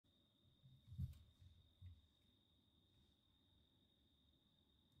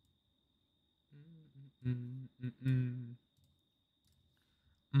Mm, mm, mm.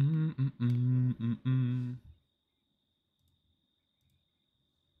 Mm, mm, mm, mm, mm.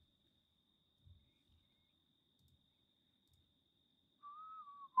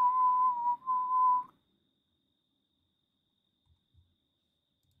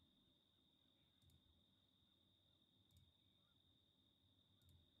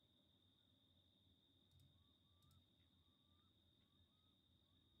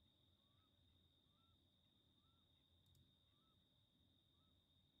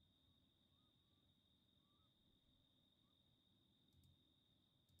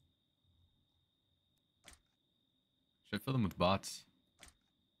 Should I fill them with bots?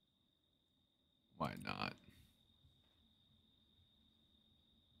 Why not?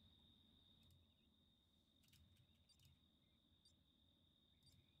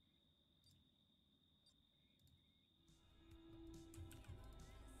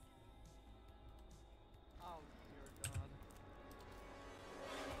 Oh dear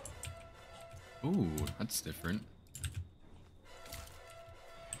God. Ooh, that's different.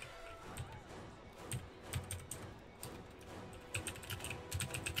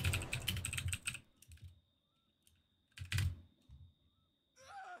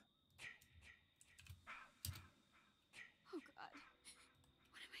 Oh God.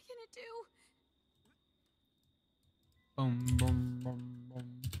 What am I gonna do? Boom, boom, boom,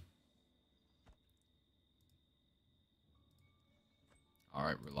 boom. All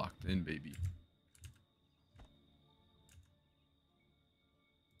right, we're locked in, baby.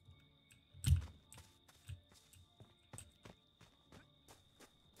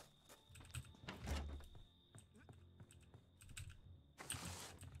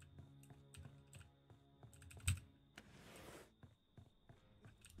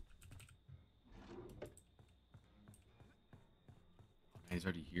 Man, he's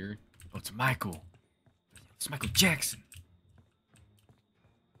already here. Oh, it's Michael. It's Michael Jackson.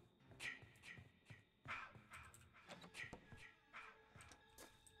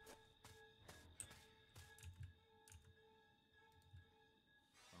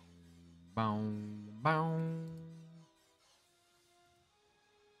 Bow, bow.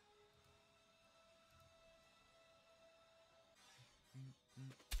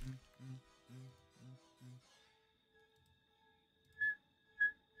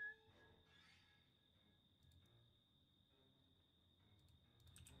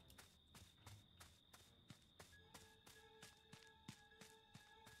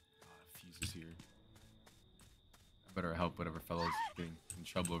 Fuse is here. I better help whatever fella's getting in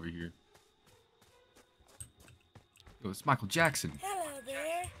trouble over here. Yo, it's Michael Jackson. Hello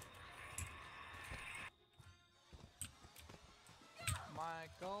there.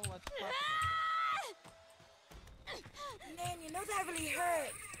 Michael, let's talk about this. Man, you know that really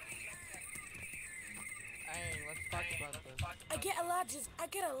hurt. Hey, let's talk about this. I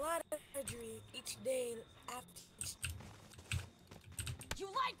get a lot of surgery each day after each. You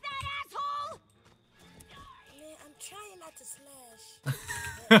like that, asshole? Man, I'm trying not to slash.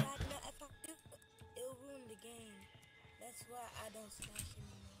 But I know if I do, it'll ruin the game. That's why I don't slash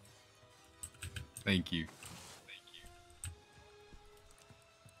anymore. Thank you.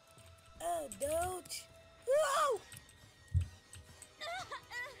 Oh, Doge. Whoa!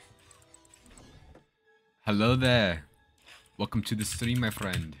 Hello there. Welcome to the stream, my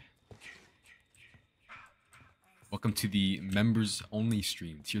friend. Welcome to the members only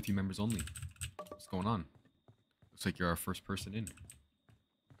stream. Tier 3 members only. What's going on? Looks like you're our first person in.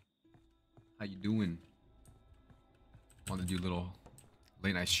 How you doing? Want to do a little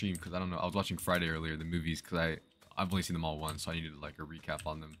late night stream because I don't know. I was watching Friday earlier, the movies, because I've only seen them all once, so I needed like a recap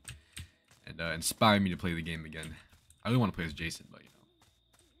on them and inspire me to play the game again. I really want to play as Jason, but you know,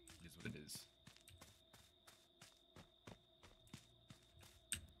 it is what it is.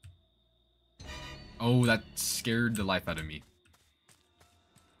 Oh, that scared the life out of me.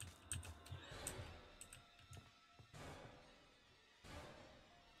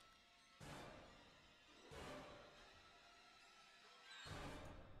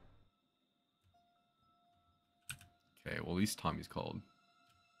 Okay, well, at least Tommy's called.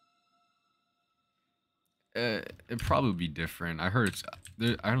 It'd probably be different. I heard it's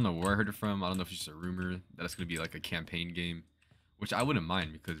I don't know where I heard it from. I don't know if it's just a rumor that it's gonna be like a campaign game, which I wouldn't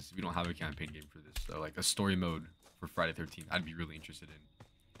mind because we don't have a campaign game for this. So like a story mode for Friday 13th, I'd be really interested in.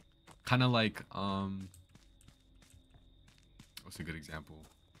 Kind of like what's a good example?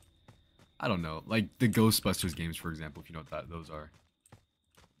 I don't know, like the Ghostbusters games, for example, if you know what those are.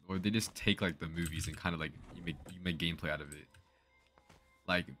 Or they just take like the movies and kind of like you make gameplay out of it.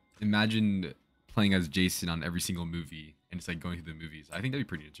 Like imagine playing as Jason on every single movie and it's like going through the movies. I think that'd be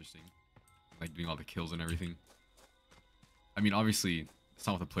pretty interesting. like doing all the kills and everything. I mean, obviously, it's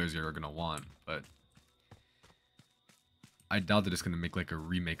not what the players are gonna want, but I doubt that it's gonna make like a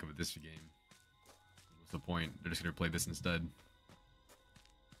remake of this game. What's the point? They're just gonna play this instead.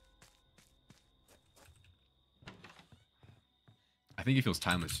 I think it feels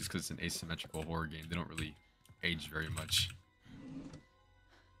timeless just because it's an asymmetrical horror game. They don't really age very much.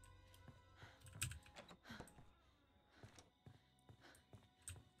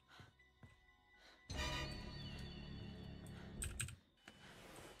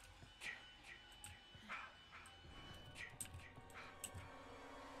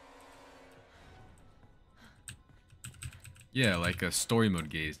 Yeah, like a story mode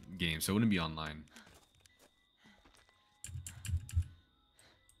game, so it wouldn't be online.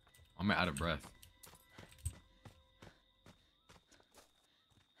 I'm out of breath.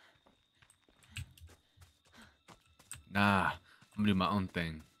 Nah, I'm gonna do my own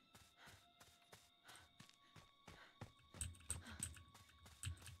thing.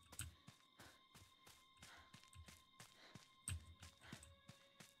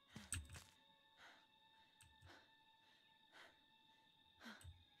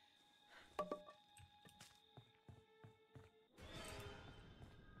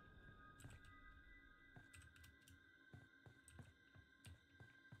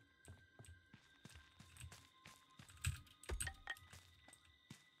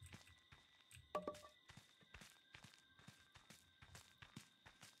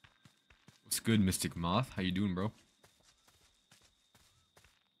 What's good, Mystic Moth? How you doing, bro?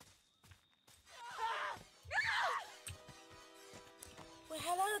 Well,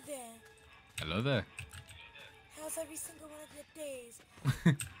 hello there. Hello there. How's every single one of your days?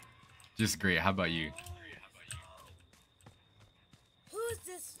 Just great. How about you? Who's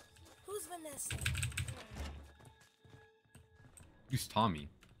this? Who's Vanessa? Who's Tommy?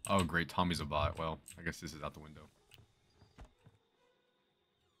 Oh, great. Tommy's a bot. Well, I guess this is out the window.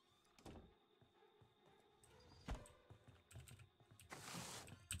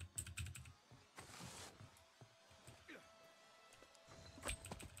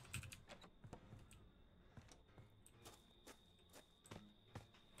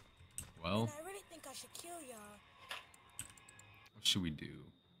 Well, And I really think I should kill y'all. what should we do?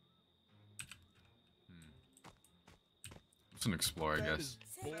 Let's an explore, I guess.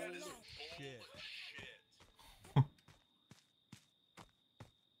 Say goodnight.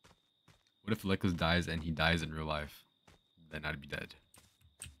 What if Lekus dies and he dies in real life? Then I'd be dead.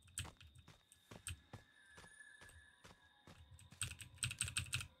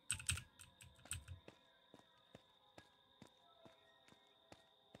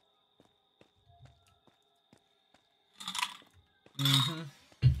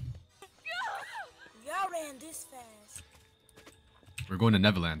 Y'all ran this fast. We're going to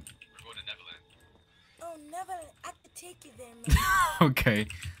Neverland. Oh, never. I could take you there, man. Okay,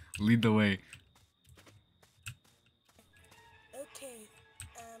 lead the way. Okay.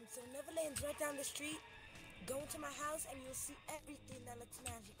 So Neverland's right down the street. Go into my house and you'll see everything that looks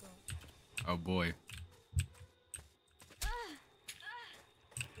magical. Oh boy.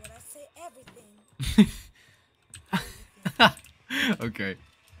 Did I say everything? Okay.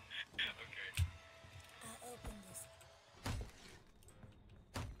 I'll open this.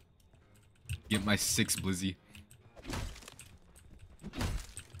 Get my 6 Blizzy.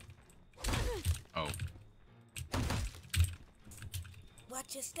 Oh.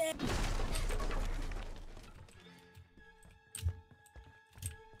 Watch your step.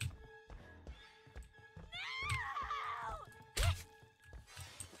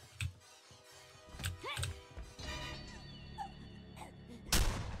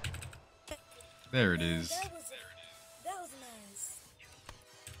 There it is. That was nice.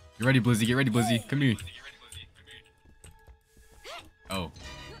 Get ready, Blizzy. Get ready, Blizzy. Come here. Oh.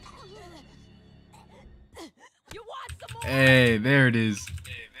 Hey, there it is.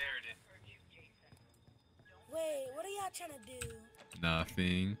 Wait, what are y'all trying to do?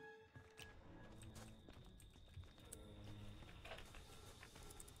 Nothing.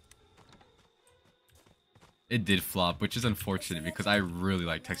 It did flop, which is unfortunate because I really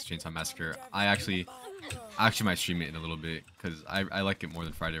like Texas Chain Saw Massacre. I actually might stream it in a little bit because I like it more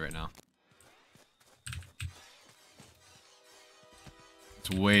than Friday right now. It's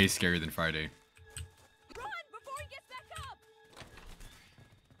way scarier than Friday. Run before he gets back up!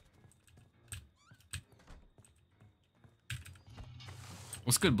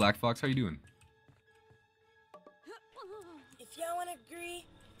 What's good, Black Fox? How you doing? If y'all want to agree,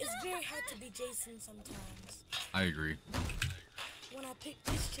 it's very hard to be Jason sometimes. I agree. When I pick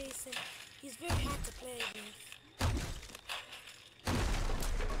this Jason, he's very hard to play with.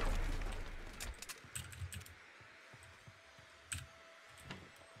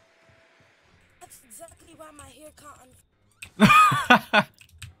 exactly why my hair caught on.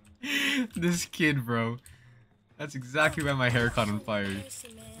 This kid, bro. That's exactly why my hair caught on fire.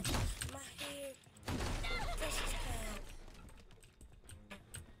 Mercy, man. My hair. Precious cow.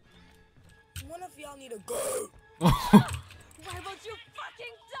 One of y'all need to go. Why won't you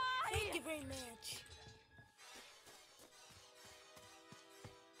fucking die? Thank you very much.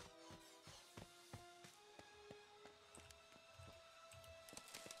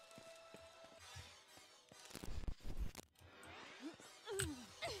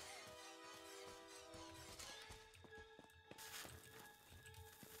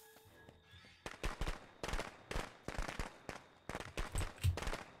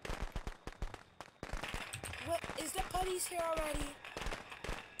 What is the police here already?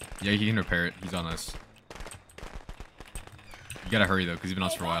 Yeah, he can repair it. He's on us. You gotta hurry though, because he's been on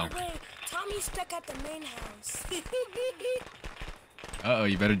us for a while. Wait, Tommy's stuck at the main house. Uh-oh,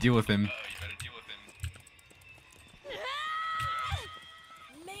 you better deal with him.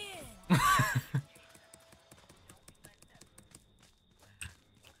 Man.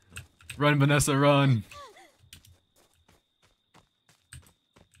 Run, Vanessa, run.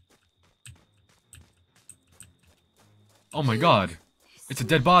 Oh my god. It's a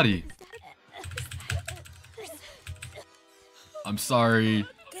dead body. I'm sorry.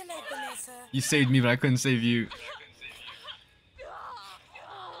 Good night, Vanessa. You saved me, but I couldn't save you.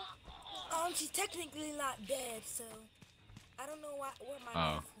 She's technically not dead, so I don't know where my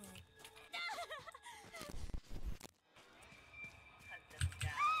Oh. knife went.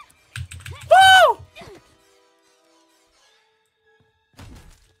 Woo!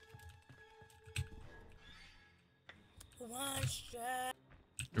 One strike.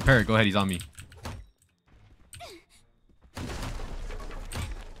 Repair it. Go ahead. He's on me.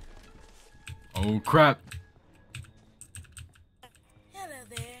 Oh, crap. Hello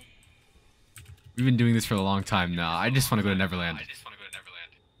there. We've been doing this for a long time now. I just want to go to Neverland.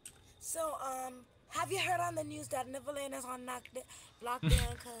 So, have you heard on the news that Neverland is on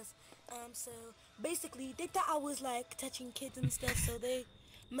lockdown? Cause, so basically they thought I was like touching kids and stuff, so they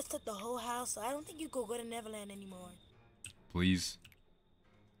messed up the whole house. So I don't think you could go to Neverland anymore. Please.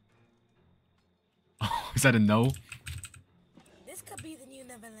 Oh, is that a no? This could be the new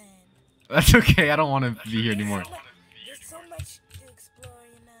Neverland. That's okay. I don't want to be here anymore. There's so much to explore,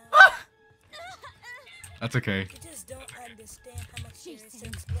 you know. That's okay. You just don't understand how much there is to Jason,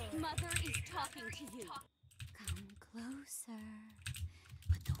 explore. Mother is talking to you. Come closer.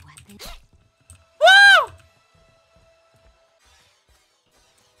 Put the weapon.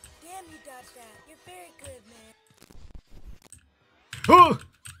 Damn, you dodged that. You're very good, man. Oh!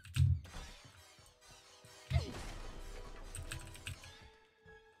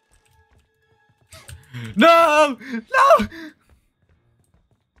 No! No!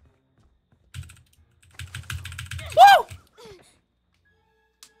 Woo!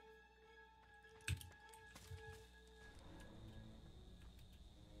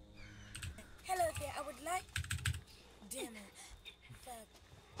 Hello there. I would like. Damn it. Fuck.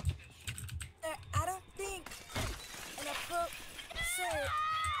 I don't think an approach. Sir.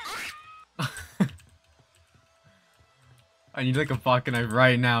 I need like a fucking knife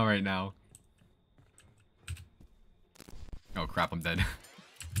right now, Oh crap, I'm dead.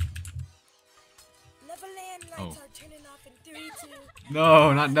 Neverland lights Oh. are turning off in 3, 2.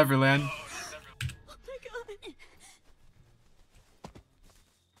 No, not Neverland. Oh my god.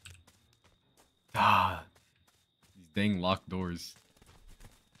 Ah, these dang locked doors.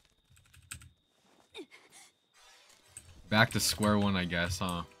 Back to square one, I guess,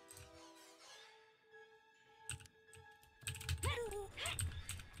 huh?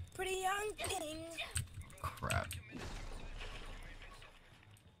 Pretty young thing. Crap.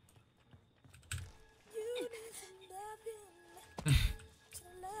 You need some loving.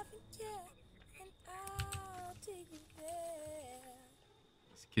 Some loving, yeah. And I'll take you there.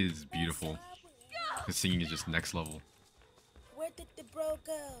 This kid is beautiful. His singing is just next level. Where did the bro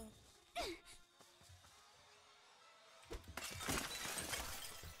go?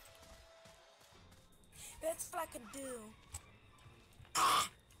 That's all I can do.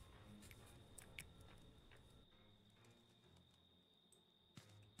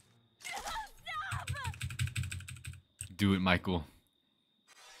 Do it, Michael.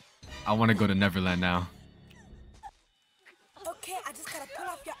 I want to go to Neverland now. Okay, I just gotta pull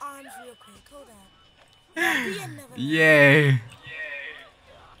off your arms real quick. Hold on. I'll be in Neverland. Yay!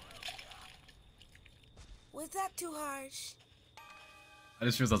 Was that too harsh? I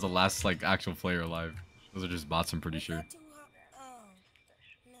just realized I was the last like actual player alive. Those are just bots, I'm pretty Was sure. that too har-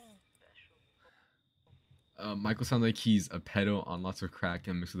 Oh, Michael sounds like he's a pedo on lots of crack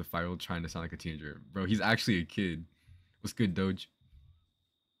and mixed with a 5-year-old trying to sound like a teenager. Bro, he's actually a kid. What's good, Doge?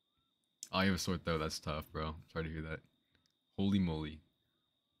 Oh, you have a sore throat. That's tough, bro. Sorry to hear that. Holy moly.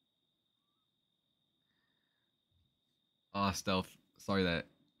 Stealth. Sorry that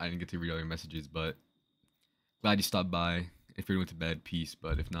I didn't get to read all your messages, but glad you stopped by. If you went to bed, peace.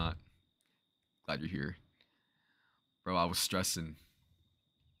 But if not, glad you're here. Bro, I was stressing.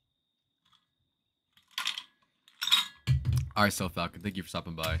 Alright, Self Falcon, thank you for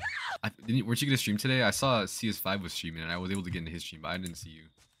stopping by. Weren't you gonna stream today? I saw CS5 was streaming and I was able to get into his stream, but I didn't see you.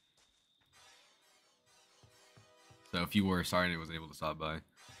 So if you were, sorry I wasn't able to stop by.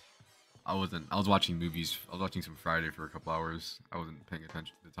 I was watching movies. I was watching some Friday for a couple hours. I wasn't paying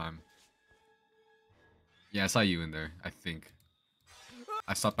attention to the time. Yeah, I saw you in there, I think.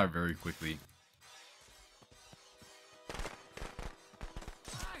 I stopped by very quickly.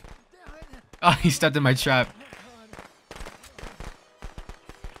 Oh, he stepped in my trap.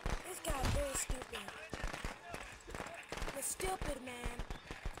 This guy very stupid. You're stupid, man.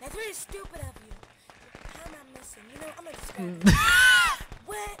 That's very stupid of you. How am I missing? You know, I'm gonna describe it.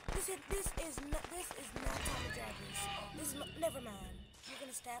 What? This is not Tommy Jarvis. This is never mind. You're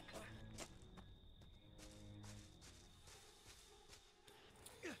gonna stab.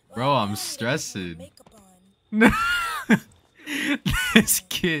 Bro, I'm stressing. This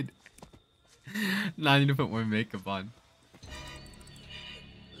kid. Nah, I need to put more makeup on.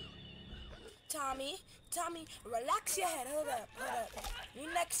 Tommy, relax your head. Hold up.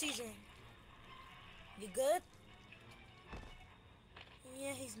 Your neck seizure. You good?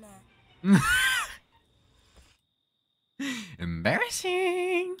 Yeah, he's not.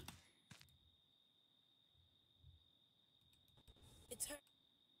 Embarrassing. It's her.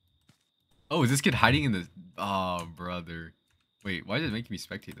 Oh, is this kid hiding in the... Oh, brother. Wait, why did it make me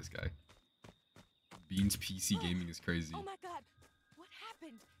spectate this guy? Beans PC gaming is crazy. Oh my god, what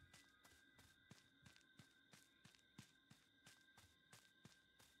happened?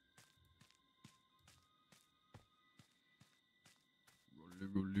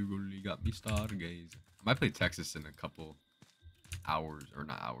 Rolly, got me stargaze. I might play Texas in a couple hours, or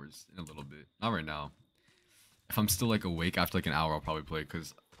not hours, in a little bit. Not right now. If I'm still like awake after like an hour, I'll probably play,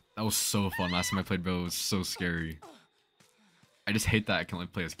 because that was so fun. Last time I played, bro, it was so scary. I just hate that I can only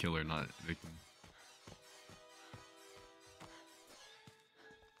play as killer, not victim.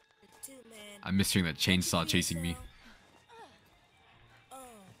 I miss hearing that chainsaw chasing me.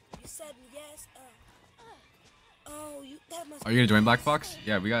 You said yes. Are you gonna join Black Fox?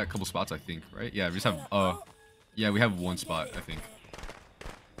 Yeah, we got a couple spots, I think, right? Yeah, we just have yeah, we have one spot, I think.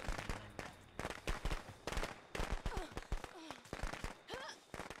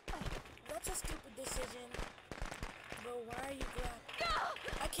 That's a stupid decision. Bro, why are you grabbing?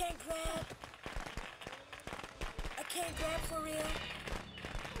 I can't grab. I can't grab for real.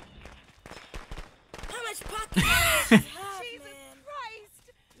 How much pocket space do you have,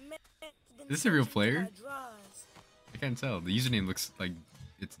 man? Is this a real player? I can't tell. The username looks like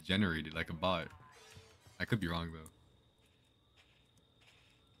it's generated, like a bot. I could be wrong, though.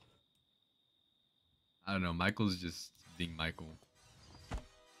 I don't know. Michael's just being Michael.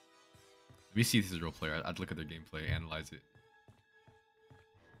 Let me see if this is a real player. I'd look at their gameplay, analyze it.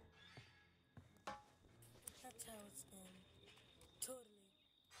 That's how it's done. Totally.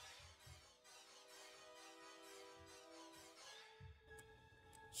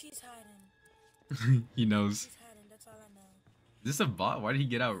 She's hiding. He knows. She's hiding. That's all I know. Is this a bot? Why did he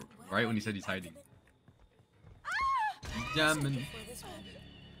get out right when he said he's hiding? Jamming.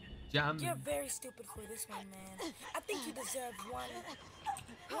 Jamming. You're very stupid for this one, man. I think you deserve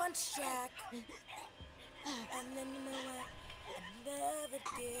one shack. And then you know what? Another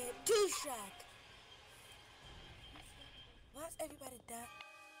did 2 shack. Why's everybody done?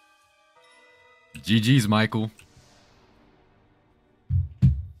 GG's, Michael.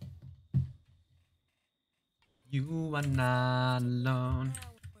 You are not alone.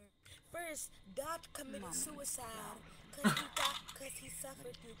 First, Doc committed suicide because he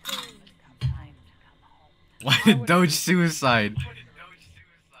suffered through pain. Why did Doge suicide?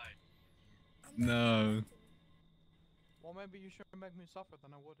 No. Well, maybe you shouldn't make me suffer,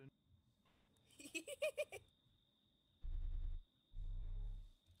 then I wouldn't.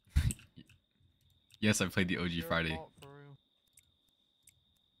 Yes, I played the OG Friday.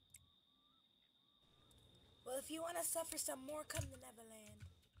 Well, if you want to suffer some more, come to Neverland.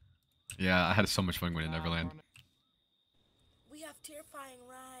 Yeah, I had so much fun going to Neverland. We have terrifying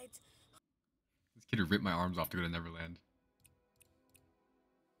rides. This kid ripped my arms off to go to Neverland.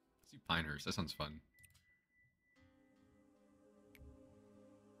 Let's do Pinehurst. That sounds fun.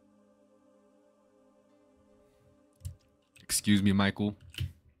 Excuse me, Michael.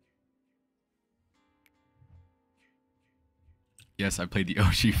 Yes, I played the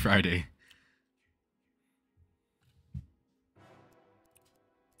OG Friday.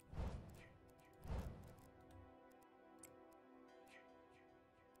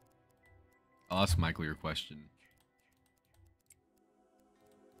 I'll ask Michael your question.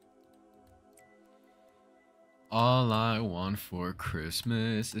 All I want for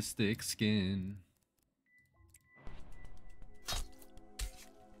Christmas is thick skin.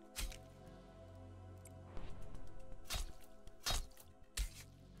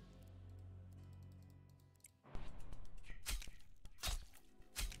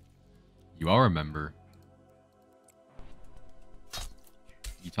 You all remember.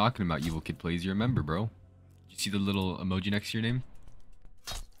 You talking about Evil Kid Plays? You remember, bro? You see the little emoji next to your name?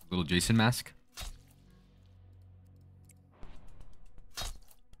 Little Jason mask?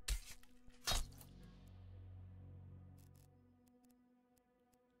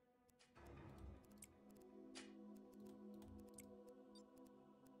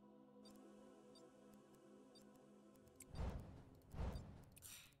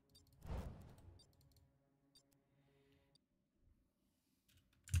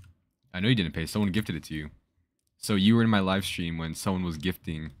 I know you didn't pay. Someone gifted it to you. So you were in my live stream when someone was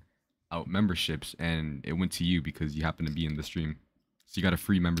gifting out memberships and it went to you because you happened to be in the stream. So you got a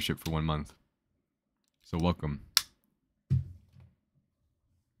free membership for 1 month. So welcome.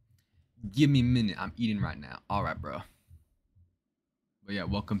 Give me a minute. I'm eating right now. All right, bro. But yeah,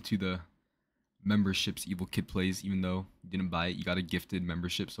 welcome to the memberships Evil Kid Plays. Even though you didn't buy it, you got a gifted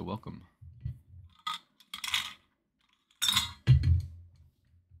membership. So welcome.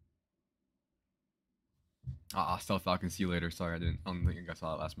 Stealth Falcon, see you later. Sorry, I don't think I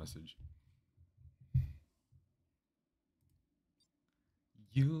saw that last message.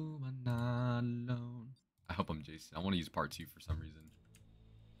 You are not alone. I hope I'm Jason. I want to use part 2 for some reason.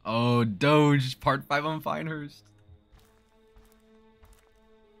 Oh, Doge, part 5 on Finehurst.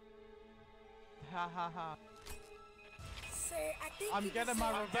 Ha ha ha. Sir, I think I'm getting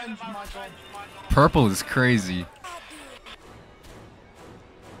my revenge, Michael. Purple is crazy.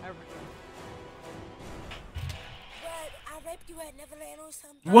 Everything. But I raped you at Neverland or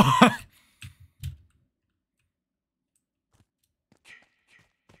something. What?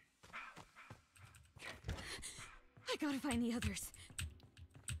 I gotta find the others.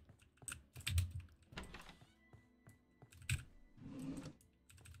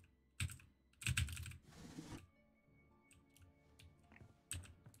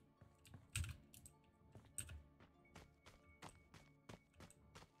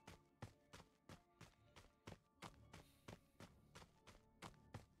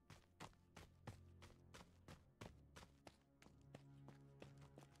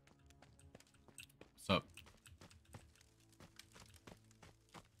 What's up?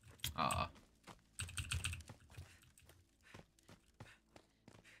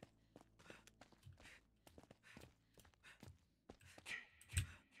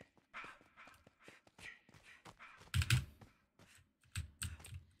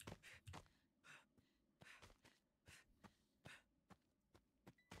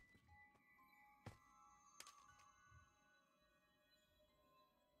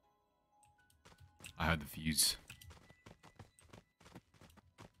 I had the fuse.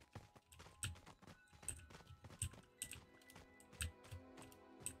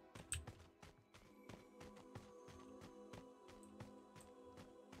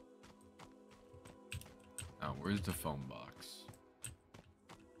 Now, where's the phone box?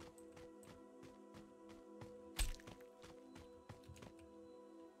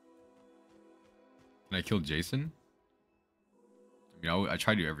 Can I kill Jason? I mean, I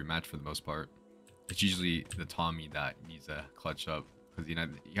try to do every match for the most part. It's usually the Tommy that needs a clutch up because he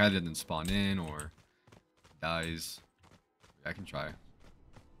either doesn't spawn in or dies. I can try.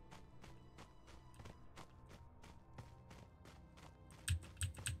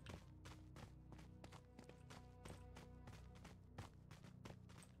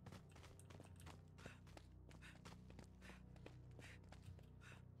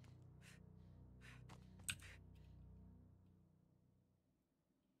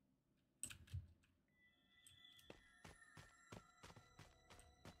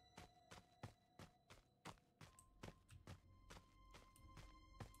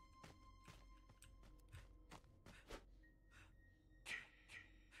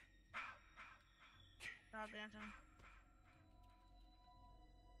 Stop dancing.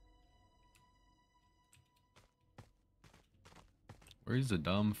 Where's the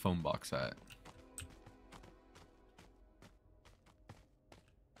dumb phone box at?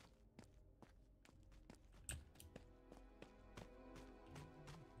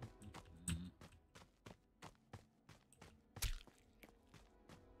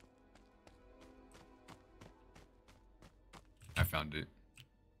 found it.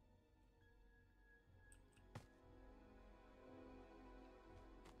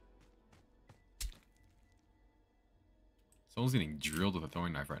 Someone's getting drilled with a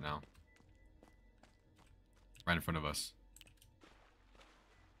throwing knife right now. Right in front of us.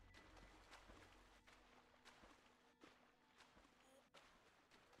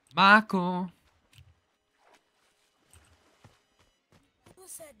 Michael. Who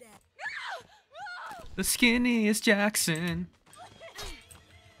said that? The skinniest Jackson.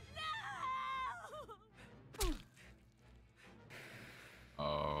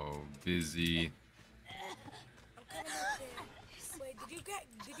 Oh, busy. I'm coming up there. Wait,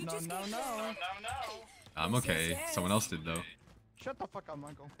 did you No, just no, get no. I'm okay. Someone else did though. Shut the fuck up,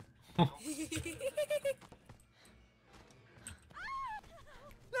 Michael.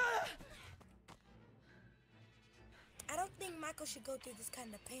 I don't think Michael should go through this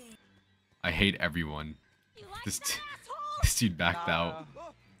kind of pain. I hate everyone. This dude backed out.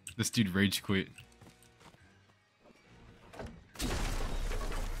 This dude rage quit.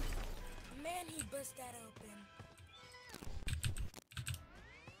 Man, he bust that open.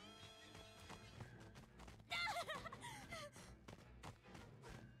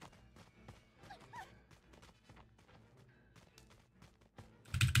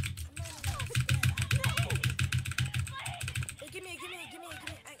 Give me.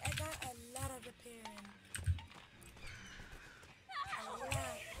 I got a lot of repairing. A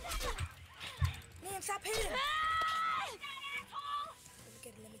lot. Man, stop hitting. Let me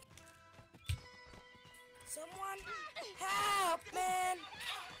get it. Someone help, man.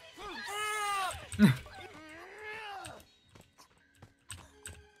 Help.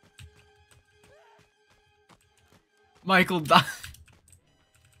 Michael died.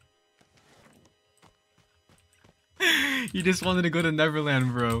 You just wanted to go to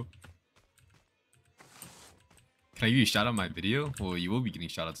Neverland, bro. Can I give you a shout out on my video? Well, you will be getting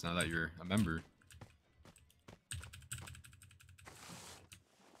shout outs now that you're a member.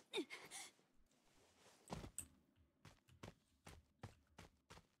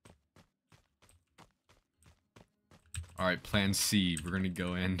 Alright, plan C. We're gonna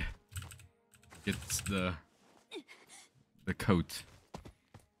go and get the coat.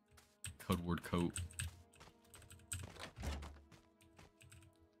 Code word coat.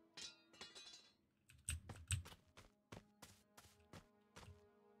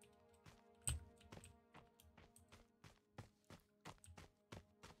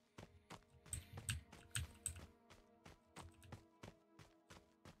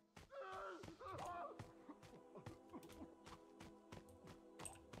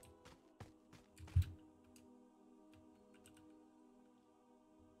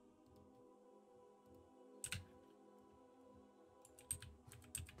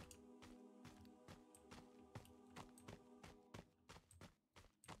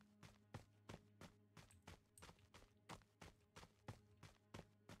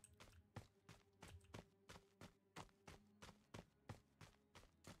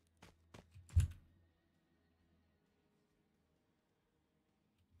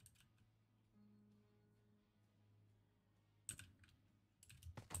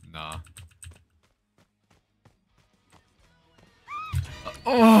 Nah.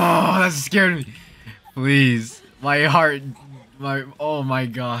 Oh, that scared me. Please. My heart. Oh my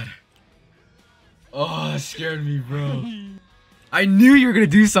god. Oh, that scared me, bro. I knew you were gonna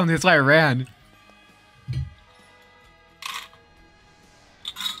do something, that's why I ran.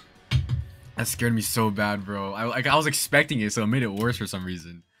 That scared me so bad, bro. I was expecting it, so it made it worse for some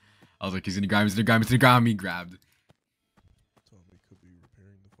reason. I was like, he's gonna grab me, grabbed. Tommy could be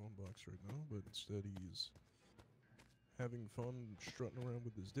repairing the phone box right now, but instead he's having fun strutting around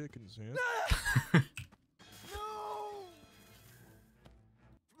with his dick in his hand.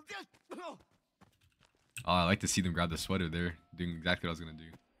 Oh, I like to see them grab the sweater. They're doing exactly what I was gonna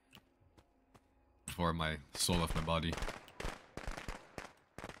do before my soul left my body.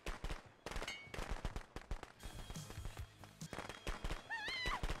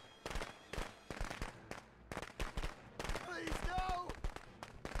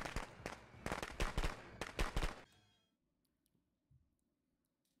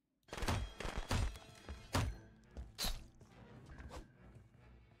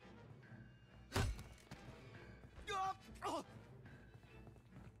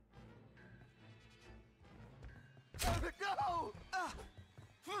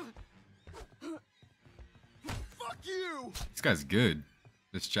 This guy's good.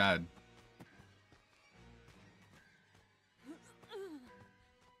 This Chad.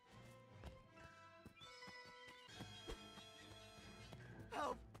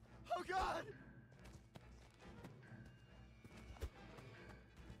 Help! Oh God!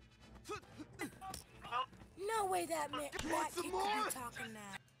 way that man, that kid could be talking now.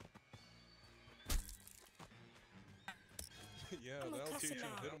 Yeah, I'm gonna that'll cuss teach him him.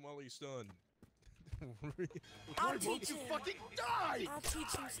 out. Hit him while he's stunned. I'll teach him. Fucking die! I'll teach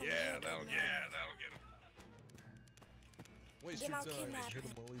him some. Yeah, handgun that'll now. get him. Waste Then your I'll time. kidnap Hit him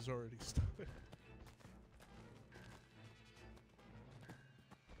him. while he's already stunned.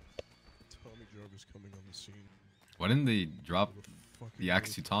 Tommy Jarvis coming on the scene. Why didn't they drop With a fucking the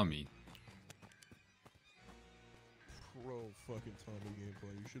axe to Tommy? pro fucking Tommy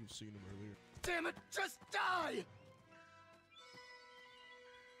gameplay. You should have seen him earlier. Damn it, just die!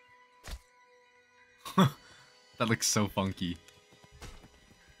 That looks so funky.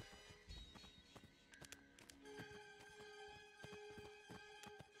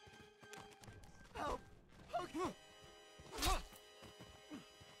 Help!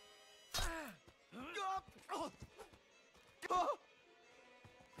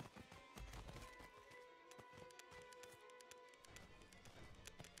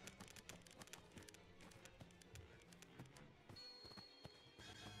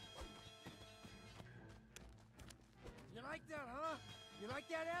 You like that, huh? You like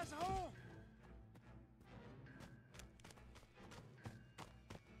that, asshole?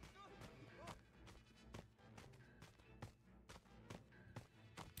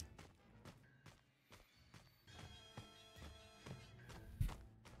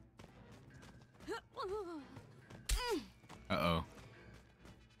 Uh-oh.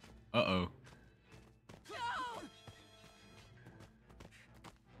 Uh-oh.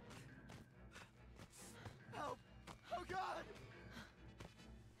 Help! Oh God!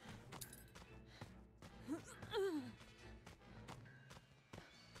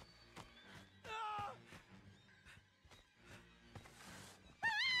 Ah!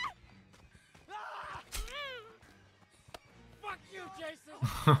 Ah! Fuck you,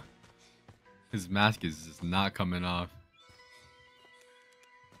 Jason! His mask is just not coming off.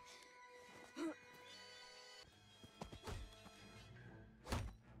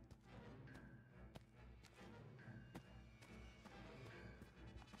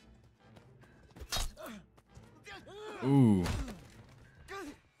 Ooh.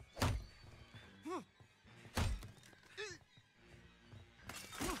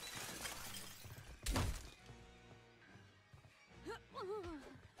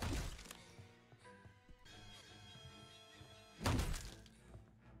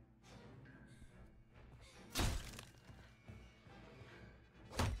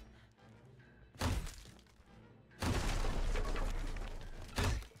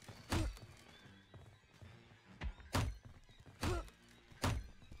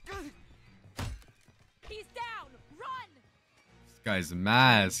 He's down! Run! This guy's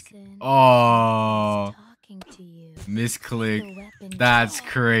mask. Listen, Oh. talking to you. Misclick. The weapon That's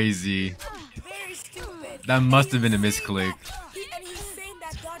crazy. Very stupid. That must have been a misclick. And he's saying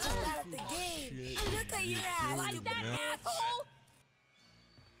that Dodge is bad at the game. Look at your ass, Like stupid that, asshole.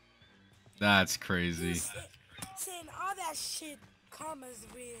 That's crazy. He's saying all that shit, karma's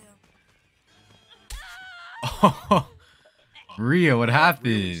real. Oh. Ria, what Really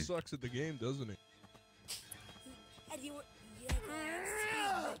happened? sucks at the game, doesn't it? And you were, yeah,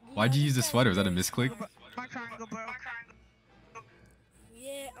 guys. Why'd you use the sweater? Was that a misclick? My triangle, bro.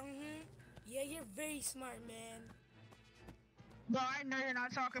 Yeah, yeah, you're very smart, man. Bro, I know you're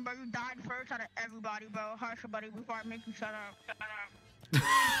not talking, but you died first out of everybody, bro. Hush, buddy, before I make you shut up.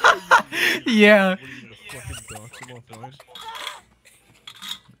 Yeah. What are you gonna fucking dox him offline?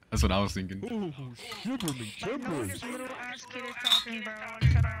 That's what I was thinking. Ooh, shiver me Like, no, timbers. this little ass kid is talking, bro.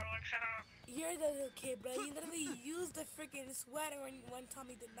 Shut up. You're the little kid, bro. You literally used the freaking sweater when one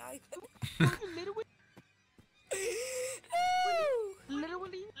Tommy denied. Literally.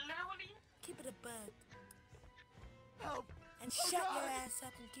 Keep it a bug. Help! And shut your ass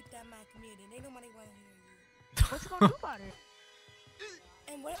up and keep that mic muted. Ain't nobody wanna hear What you gonna do about it? you.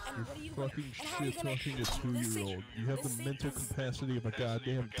 And what are you You're gonna, fucking and how are you shit gonna, talking a let's say- 2-year-old. You have let's the say mental this- capacity of a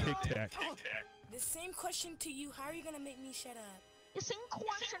goddamn Tic Tac. the same question to you, how are you gonna make me shut up? The same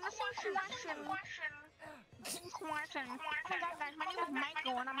question. Oh my god, guys, my name is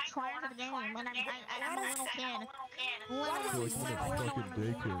Michael, and I'm trying to the game, and I'm a little kid. I feel like I'm in fucking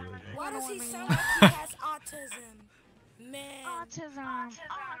daycare right now. Why does he sound like he has autism? Man, Autism.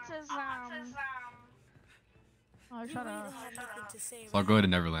 Oh, you shut really up. don't have nothing to say, So I'll go right? to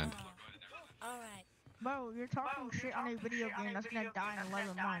Neverland. Alright. Bro, you're talking shit on a video game that's gonna die in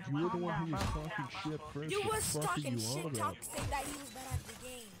 11 months. You were the Calm one down, who was bro. talking shit first. You What was the fuck are talking you on shit, about? saying that he was bad at the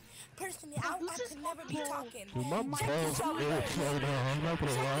game. Personally, I You could just never be upload- talking. Dude, my Check balls yourself itch first. right now. I'm not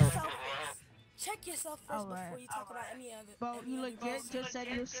gonna Check lie. yourself first. Check yourself first Alright. before you talk about any other. Bro, any you other legit person. just said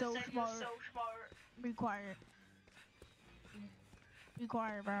you're so smart. Be quiet. Be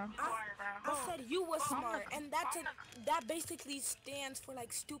quiet, bro. I said you were smart, and that basically stands for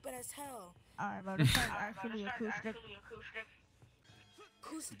like stupid as hell. Alright, bro. This is actually acoustic.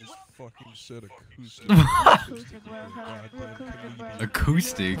 You just fucking said acoustic. Acoustic, bro. Goddamn Acoustic, bro.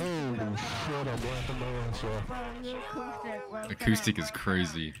 Acoustic. Holy shit, I'm laughing my ass off. Bro, you're acoustic, bro. Acoustic is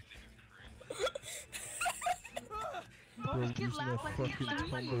crazy. Bro, using that fucking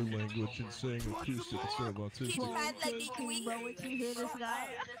Tumblr language and saying acoustic instead of autistic. Bro, what you hear this guy?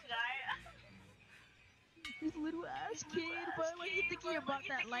 This little ass kid, bro. What you thinking about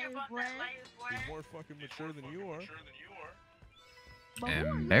that life, bro? He's more fucking mature than you are.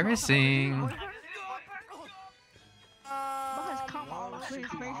 Embarrassing. Bro has cum all over his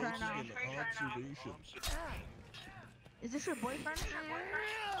face right now. Observations. Is this your boyfriend?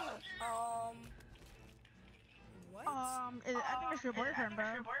 What? I think it's your boyfriend, bro.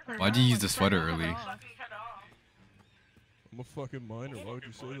 Why'd you use the sweater early? I'm a fucking minor. Why would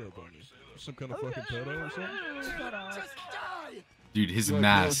you say that about me? Some kind of fucking pedo or something? Shut up. Dude, his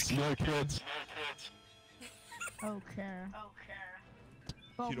mask. No kids. Okay.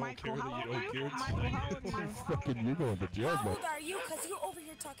 You don't Michael, care how that old you are you? don't kids? Michael, how old are you? Fucking, you're going to jail, How bro. old are you? Cause you over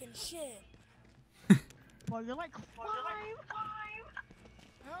here talking shit. Well, you're like 5.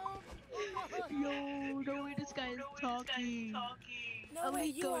 Yo, the way this guy is talking. No way,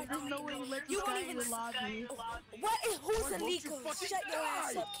 you are there's no way you let this You guy won't in even. the lobby. What is who's illegal? Shut your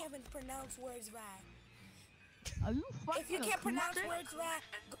ass up. Can't even pronounce words right. Are you fucking If you can't pronounce acoustic? words right,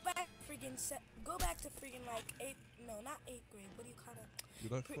 go back to freaking like 8th. No, not 8th grade. What do you call it?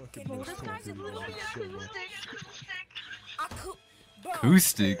 Dude, I fucking Bro, miss This guy's talking literally so much. acoustic. Bro.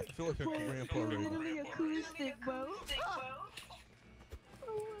 Acoustic. I feel like a grandpa You're right now. literally acoustic, bro. Oh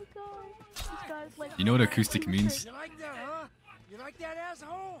my god. This guy's like. You know what acoustic means? You like that, huh? You like that,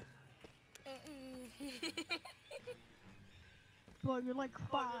 asshole? Bro, you're like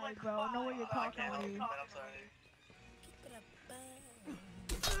 5, bro. No way you're talking to me.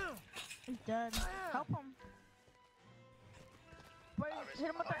 He's dead. Help him. Bro, hit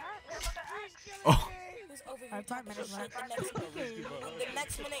him with the axe. Oh. Who's over here Alright, 5 talking minutes shit? left.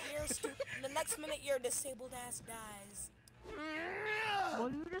 The next minute your disabled ass dies.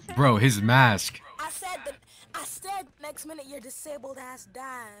 What did you just say? Bro, his mask. I said next minute your disabled ass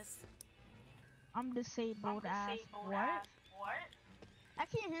dies. I'm disabled ass. What? I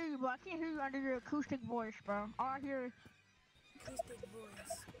can't hear you, bro. I can't hear you under your acoustic voice, bro. All I hear is. Acoustic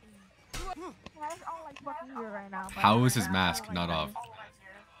voice. That's all I fucking hear right now, bro. How is his mask not off?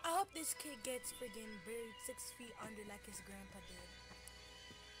 I hope this kid gets friggin' buried 6 feet under like his grandpa did.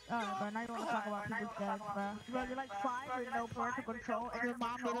 Alright, bro. Now you wanna talk about people's dads, bro. Bro, you're like 5 with no parental control, and your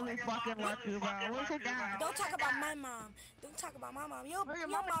mom literally fucking left you, bro. What's it down? Don't talk about my mom. Don't talk about my mom. Your Bro,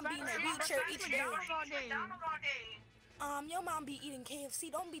 mom be in a wheelchair each day. Oh Your mom be eating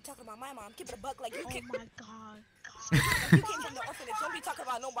KFC. Don't be talking about my mom. Keep it a buck like you came. my god. You came from the orphanage. Don't be talking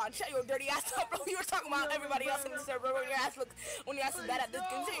about nobody. Shut your dirty ass up, bro. You were talking about everybody else in the server. When your ass is bad at this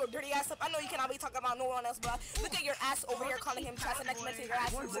game, shut your dirty ass up. I know you cannot be talking about no one else, bro. Look at your ass over here calling him trash. The next minute your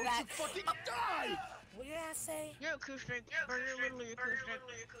ass is that. What did your ass say? You're acoustic, bro. You're literally acoustic.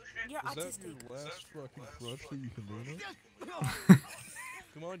 You're Is that autistic. your last fucking crush that you can lean on?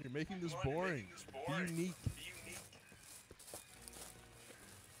 Come on, you're making this boring. Be unique.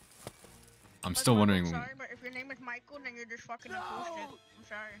 I'm still wondering. I'm sorry, but if your name is Michael, then you're just fucking acoustic. I'm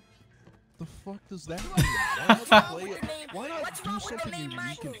sorry. The fuck does that mean? Why not play it? Why not do something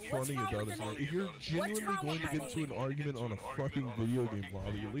unique and funny about his name? If you're genuinely going to get into an argument on a fucking video game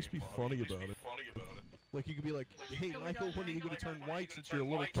lobby, at least be funny about it. Like, you could be like, hey, Michael, when are you going to turn white since you're a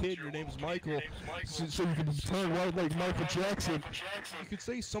little kid and your name's Michael? So you can turn white like Michael Jackson. You could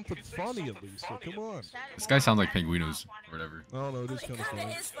say something funny at least, so come on. This guy sounds like Penguinos or whatever. I don't know, it is It kind of kinda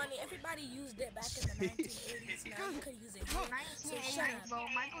funny. is funny. Everybody used it back in the 1980s. Now you could use it. So shut 1980s, up. bro.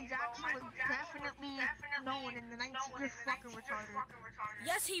 Michael Jackson was definitely known in the 1980s. You're fucking retarded.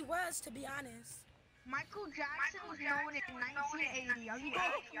 Yes, he was, to be honest. Michael Jackson was known in 1980. Are you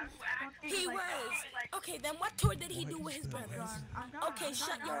He was. Okay, then what tour did he do with his brother? Okay,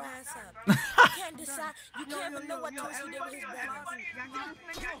 shut your ass up. You can't decide. You can't even know what tours he did with his brother.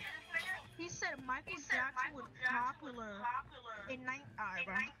 He said Michael Jackson was popular in Alright,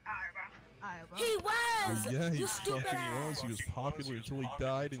 bro. He was. Well, yeah, he You stupid fucking ass. was. He was popular until he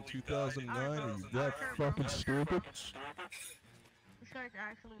died in 2009. Are you that fucking stupid? This guy's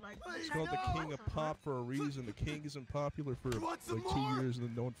actually like. It's called the King of Pop for a reason. The King isn't popular for like 2 years and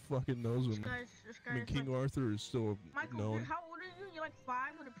then no one fucking knows him. This I mean, guy's King Arthur is still Michael, known. how old are you? You're you're like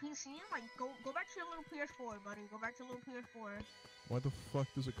 5 with a PC, like go back to your little PS4, buddy. Go back to your little PS4. Why the fuck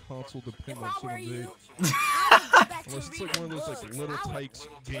does a console depend If on I were someone's you, age? I would go back to Unless it's like reading one of those like books. little I would- Tykes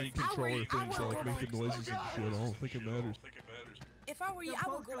game controller things that like make the noises and shit. I don't think it matters. If I were you, I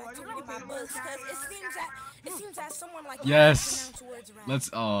would go back to reading my books because it seems that someone like Yes. pronounce words right. Let's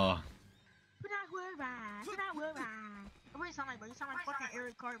What do you sound like, bro? You sound like fucking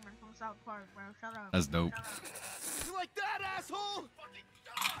Eric Cartman from South Park, bro. Shut up. That's dope. You like that, asshole?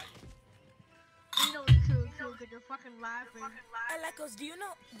 You know it's true, cause you're fucking laughing. Hey, Lekos, do you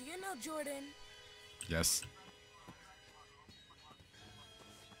know Jordan? Yes.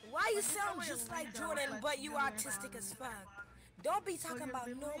 Why you sound just like Jordan, but you autistic as fuck? Don't be talking about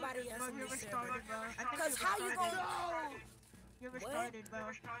nobody else in this server. Cause how you gonna... You're restarted, bro.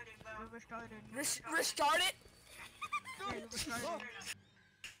 You're restarted. Restarted? Yeah, you're restarted.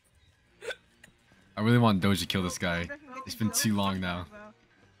 I really want Doge to kill this guy. It's been too long now.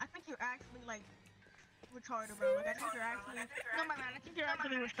 I think you're actually like retarded, bro. Like I think you're actually. No, my man. I think you're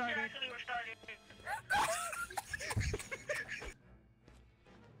actually retarded.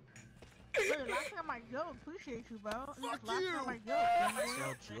 Bro, you're laughing at my joke. Appreciate you, bro. You're just laughing at my joke. It's not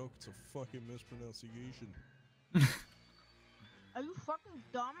a joke. It's a fucking mispronunciation. Are you fucking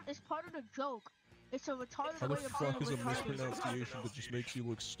dumb? It's part of the joke. It's a retarded How the way of saying fuck is a retarded. mispronunciation that just makes you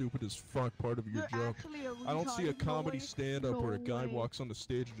look stupid as fuck part of your You're joke? actually a I don't see a retard. comedy No way. stand-up where a No guy way. walks on the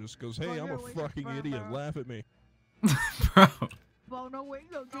stage and just goes, Bro, "Hey, I'm you're a a waste of fucking sperm, idiot. bro. Laugh at me." Bro. Bro, no way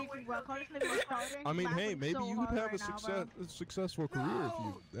you're geeking, bro. Call this nigga retarded. I mean, hey, Laughing maybe so you could hard have right now, bro. a successful career if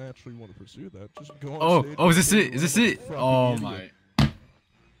you actually want to pursue that. Just go on stage. Oh, is this and it? Is this say it? you're a Oh fucking my. idiot.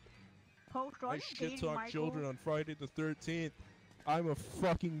 Post, are I you shit dating talk Michael? children on Friday the 13th. I'm a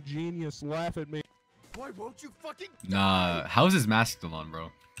fucking genius. Laugh at me. Why won't you fucking Nah, how's his mask still on, bro?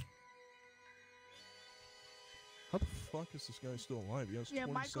 How the fuck is this guy still alive? He has Yeah,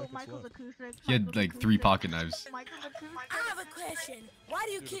 20 seconds Michael's left. acoustic. He had Michael's like 3 acoustic. pocket knives. Michael's acoustic. I have a question. Why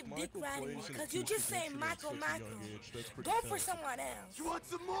do you Dude, keep if dick Michael riding me? plays an Because you just acoustic saying instrument at Michael, such a young Michael. age, that's pretty Go for talented. someone else. You want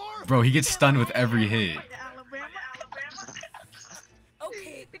some more? Bro, he gets stunned with every hit. Alabama.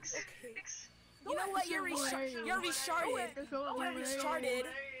 Okay. You know what? You're restarted. You're restarted. You're restarted.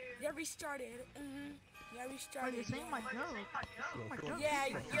 You're restarted. You're Bro, restarted. you're saying my joke. Yeah,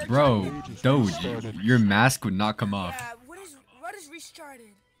 you're Bro, Doge, your mask would not come off. Yeah, what is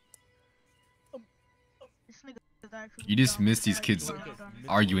restarted? This nigga is actually You just dumb. missed these kids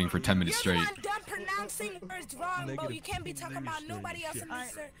arguing for 10 minutes You're straight. the one done pronouncing words wrong, bro. Negative You can't be talking about 3 nobody else in straight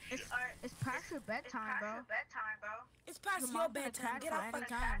this server. It's past your bedtime, bro. It's past Your your mom's gonna bedtime. catch Get you off,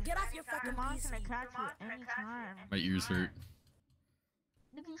 anytime. get off your fucking Your mom's PC. gonna catch you anytime. My ears hurt.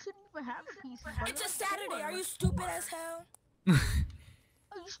 Nigga, you shouldn't even have a PC, bro. It's a Saturday. Are you stupid as hell? Are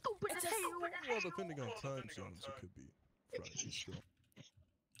you stupid as hell? Well, depending on time zones, it could be Friday still.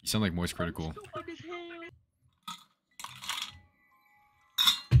 You sound like Moist Critical. Stupid as hell.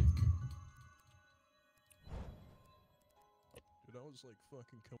 Dude, I was like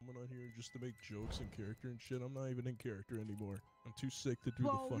fucking coming on here just to make jokes in character and shit. I'm not even in character anymore. I'm too sick to do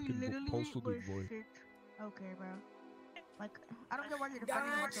Bro, the we fucking literally postal were dude voice. shit. Okay, bro. Like, I don't know why you're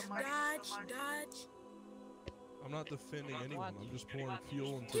defending him Dodge, so much. dodge. I'm not defending anyone. I'm just pouring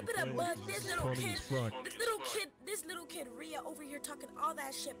fuel into Keep the it a flame buck. because This this is little funny kid, as fuck. this little kid Rhea over here talking all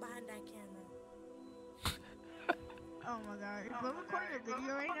that shit behind that camera. Oh my god. Is bro recording a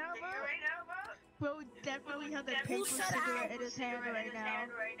video right now, bro? Bro definitely had the paper cigarette in his hand right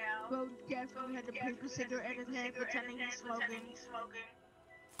now. Bro definitely had the paper cigarette in his hand pretending he's smoking.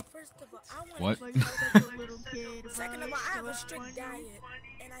 First of all, I want What? Bro, you're such a little kid, bro. Second of all, I have a You're so strict funny. diet,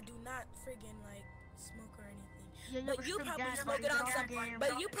 and I do not friggin' like smoke or anything. Yeah, you have But a you strict probably diet, smoking but on you're some. game.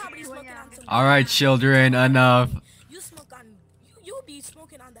 But you probably smoking on some. Alright, children, enough. You smoke on. You be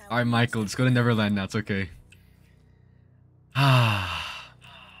smoking on that. Alright, weed. Michael, let's go to Neverland now. It's okay. Ah.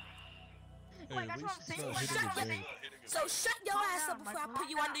 Hey, Wait, at that's least what I'm it's saying. not Like, hitting that's the what I'm game. So shut your ass up before I put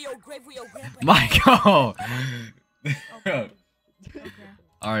you under your grave with your grandpa. Michael! Okay. Okay.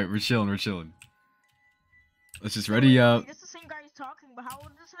 Alright, we're chilling. Let's just ready up. It's the same guy he's talking, but how old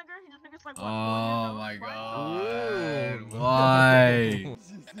is this nigga? This nigga's like, what, 4 Oh years my old? god. Why?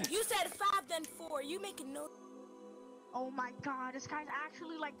 You said 5, then 4. You making no. Oh my god, this guy's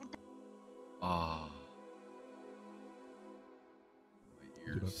actually like. Oh.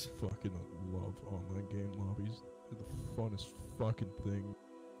 My Dude, ears. I fucking love online game lobbies. They're the funnest fucking thing.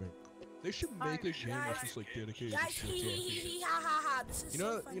 They should make a game that's just like dedicated to Guys, shit hee hee talking. hee hee ha ha ha. This is You so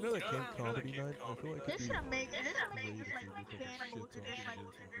know, funny. you know that Camp Comedy Night? I feel like They it'd be should make just like great if fan they did like mode a to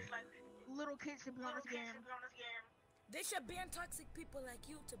just like shit little kids to be on this game. They should ban toxic people like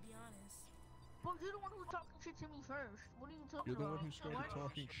you, to be honest. Well, you're the one who was talking shit to me first. What are you talking You're the about? one who started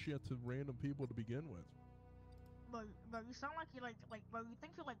talking shit to random people to begin with. But you sound like you bro, you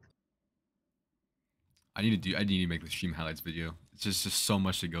think you're like. I need to make the stream highlights video. It's just so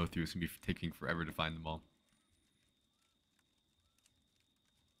much to go through. It's gonna be taking forever to find them all.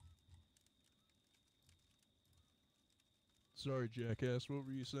 Sorry, jackass. What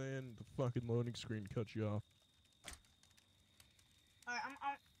were you saying? The fucking loading screen cut you off. Alright,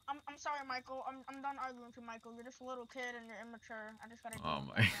 I'm sorry, Michael. I'm done arguing with you, Michael. You're just a little kid and you're immature. I just gotta. Oh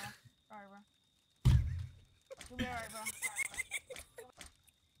my. Sorry, bro. You'll be alright, bro.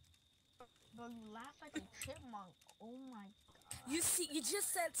 Bro, you laugh like a chipmunk. Oh my god. You see, you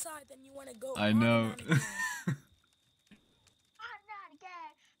just said sorry, then you want to go. I know. I'm not gay.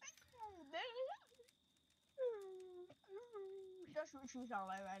 That's what you sound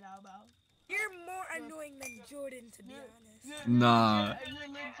like right now, bro. You're more annoying than Jordan, to be honest. Nah. You're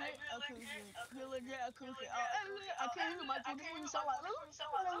legit acoustic. You're legit acoustic. I can't hear Michael. This is what you sound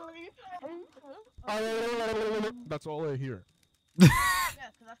like. That's all I hear. Yeah,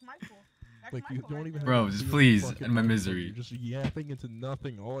 cause that's Michael. That's Like, you Michael don't right even there. Bro, have just to please, fucking end my microphone. misery. You're just yapping into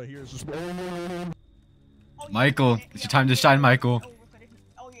nothing. All I hear is just. Oh, yeah, Michael, yeah, it's yeah, your time to shine, Michael. It's over for this.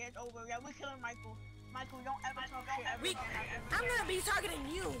 Oh yeah, it's over. Yeah, we're killing Michael. Michael, don't ever talk shit ever again. I'm gonna be talking to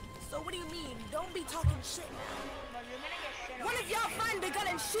you. So what do you mean? Don't be talking shit. Bro, you're gonna get shit One on. of y'all find the gun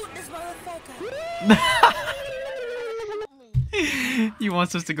and shoot this motherfucker. He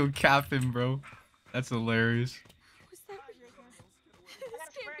wants us to go cap him, bro. That's hilarious. Was that? This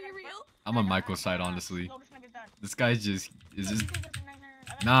can't be real. I'm on Michael's side, honestly. No, this nigga's dead. This guy is just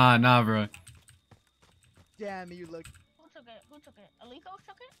nah, bro. Damn, you look. Who took it? Who took it? Aliko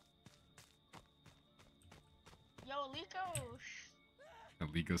took it? Yo, Aliko.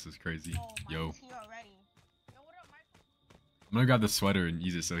 Alikos is crazy. Oh, Yo, Mike's here already. Yo, what up, Michael? I'm gonna grab the sweater and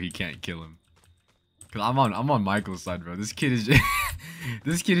use it so he can't kill him. Cause I'm on Michael's side, bro. This kid is just,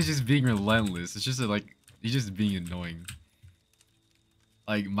 this kid is just being relentless. It's just like he's just being annoying.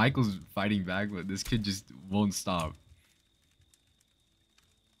 Like Michael's fighting back, but this kid just won't stop.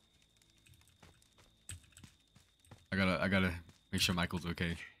 I gotta make sure Michael's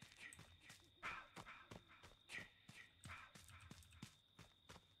okay.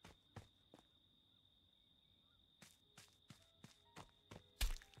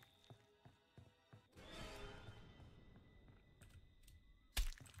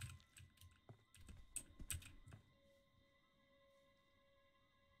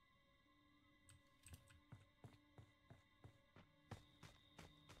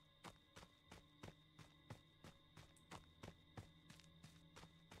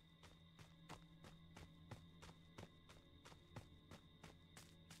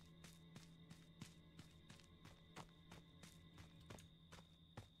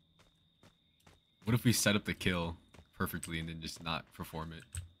 What if we set up the kill perfectly and then just not perform it?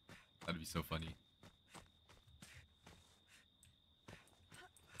 That'd be so funny.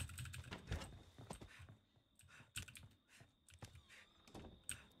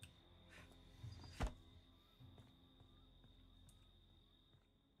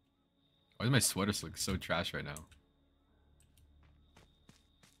 Why does my sweater look so trash right now?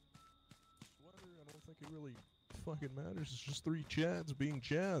 Sweater, I don't think it really fucking matters. It's just three Chads being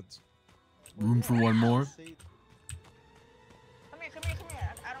Chads. Room for one more? Come here.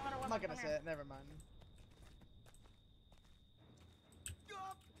 I don't want to. I'm not gonna say it. Never mind.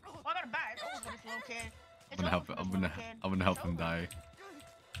 Oh, I got a bag. Oh, for this little kid. I'm gonna help him die.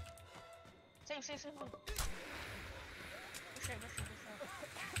 Save. Good shit.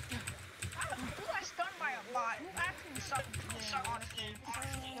 Who got stunned by a bot? Who actually sucked this game,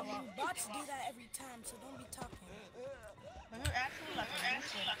 honestly? Bots do that every time, so don't be talking. But you're actually like a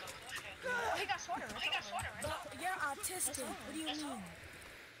bullshit. Oh, he got sweater. But you're autistic. What do you mean?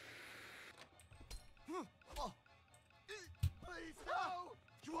 Please, no!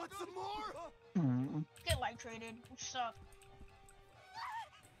 You want some more? Get light traded. You suck.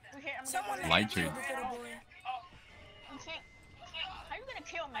 Someone Light trade. killed this little boy. You can't. How you gonna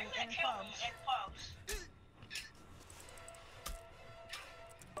kill me in pubs?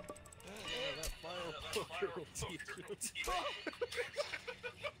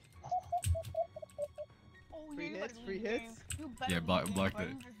 Oh, Free you hits, better free leave the hits. game. You better Yeah, leave block the game, bro. it.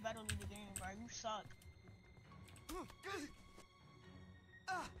 You just better leave the game, bro. You suck.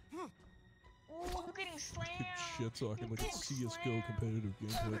 Ooh, you're getting slammed. Shit talking like a You're getting CSGO slammed. competitive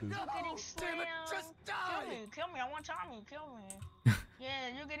gameplay, dude. You're getting slammed. Damn it, just die! Kill me. I want Tommy. Kill me. Yeah,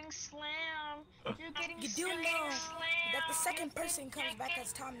 you're getting slammed. You're getting You do slammed. know that the second person comes back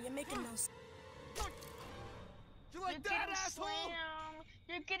as Tommy. You're making no sense. You You're like that, getting asshole? slammed.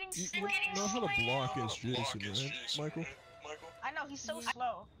 You're getting You slammed. know how to block as Jason, right, Michael? I know, he's so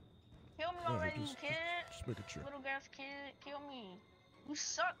slow. Kill me No, already, just kid. making sure. Little gas kid, kill me. You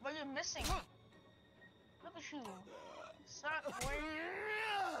suck, but you're missing. Look at you. You suck, boy.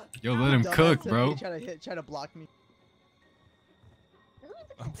 Yo, let him cook, Dumbass bro. Try to block me. Who you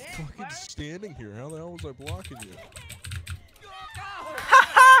think I'm you is, fucking bro? standing here. How the hell was I blocking you?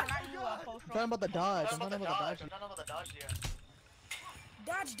 I'm talking about the dodge. I'm talking about the dodge.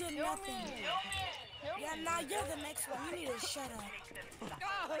 Dodge did nothing. Yeah, now you're the next one. You need to shut up.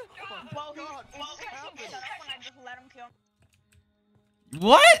 Well, he's shut up when I just let him kill me.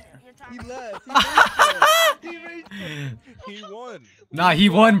 What? Your time. He left. He raged. He won. Nah, he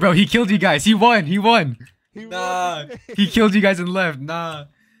won, bro. He killed you guys. He won. He won. He Nah, won. he killed you guys and left. Nah.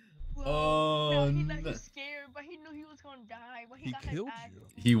 No, he no. he's scared, but he knew he was gonna die. But He got his killed ass you.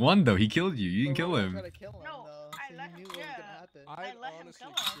 beat. He won though. He killed you. You didn't But kill we're him gonna try to kill him, No, though, I so let he him- knew what was gonna yeah. happen. I'd let him honestly kill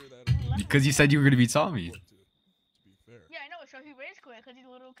him. consider that He a left because you said you were gonna be Tommy. to be fair. Yeah, I know. So he rage quit because he's a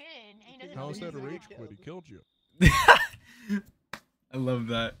little kid. And he doesn't How know is that a he's rage wrong. quit? He killed you. I love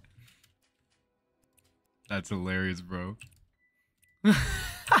that. That's hilarious, bro. Feel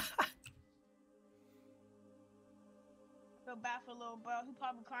bad for little bro. He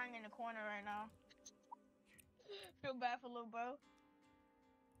probably crying in the corner right now. Feel bad for little bro.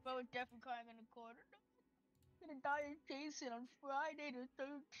 Bro is definitely crying in the corner. I'm gonna die in Jason on Friday the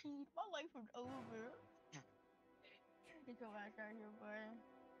 13th. My life is over. Get your ass out here, boy.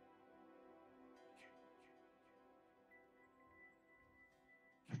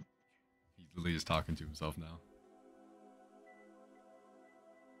 He's literally just talking to himself now.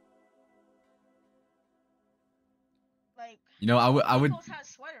 Like, You know, I would, Nichols had a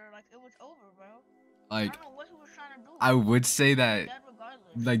sweater. Like, it was over, bro. I like, don't know what he was trying to do. I would say He was that, dead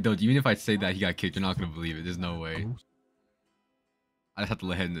regardless. like, though, even if I say that he got kicked, you're not gonna believe it. There's no way. I just have to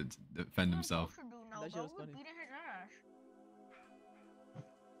let him defend himself. What you supposed to do, no, That shit bro? was We were funny. beating his ass.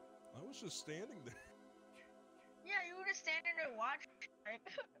 I was just standing there. Yeah, you were just standing there watching. Like,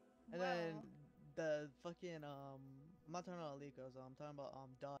 And bro. then the fucking I'm not talking about Alikos. I'm talking about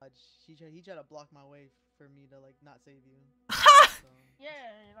Dodge. He tried to block my way for me to like not save you. So, Yeah,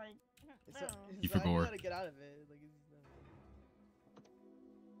 like, it's bro. He so I knew forgot. how to get out of it. Like,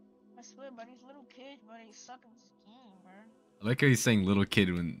 I swear, but these little kids, but they suck in this game, bro. I like how he's saying little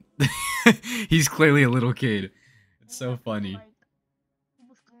kid when he's clearly a little kid. It's so People, funny. Like,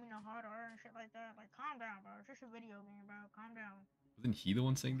 people screaming a hard R and shit like that. Like, calm down, bro. It's just a video game, bro. Calm down. Wasn't he the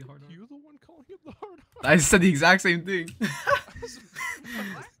one saying the hard R? You the one calling him the hard R? I said the exact same thing.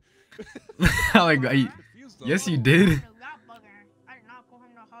 I'm like, yes, you did. Y'all bugging. I did not call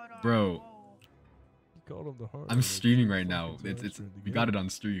him the hard R. Bro. Whoa. You called him the hard R. I'm like streaming three right now. fucking It's times during the we got game. it on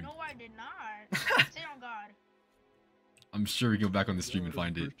stream. No, I did not. Say on God. I'm sure we can go back on the stream and Yeah, I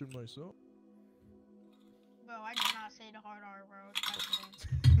find it. Christian myself. Bro, I did not say the hard R, bro. Respectfully.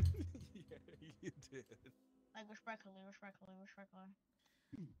 Yeah, you did. Like, respectfully.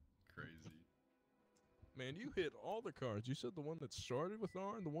 Crazy. Man, you hit all the cards. You said the one that started with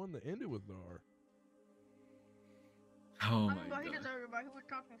R and the one that ended with R. Oh I my mean, bro, he god. deserved it, bro. He was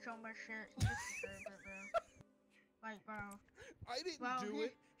talking so much shit. He just deserved it, bro. Like, bro. I didn't Well, do he-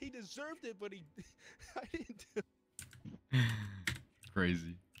 it. He deserved it, but he. I didn't do it.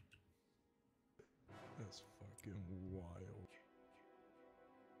 Crazy. That's fucking wild.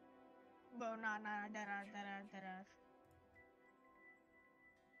 Bro, nah, dead ass.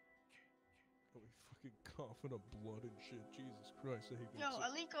 Oh, he fucking coughing up blood and shit. Jesus Christ. I hate Yo, that.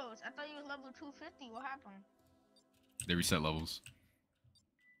 Alikos, I thought you was level 250. What happened? They reset levels.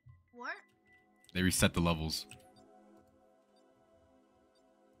 What? They reset the levels.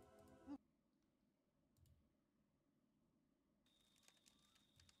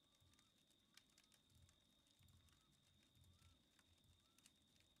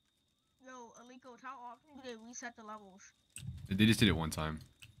 Yo, Alikos, how often do they reset the levels? They just did it one time.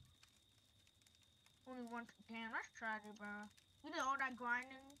 Only once. Damn, that's tragic, bro. You did all that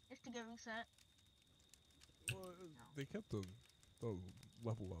grinding just to get reset? Well, they kept the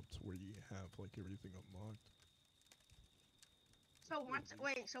level up to where you have like everything unlocked. So once,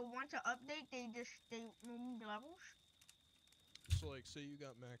 wait, so once an update, they remove the levels? So like, say you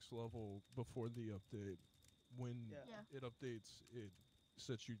got max level before the update. When Yeah. it updates, it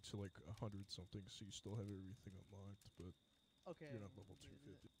sets you to like 100 something, so you still have everything unlocked, but okay. you're not level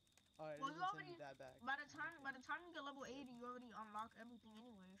 250. Alright, Well, it you doesn't send me already- that back. By the time you get level 80, you already unlock everything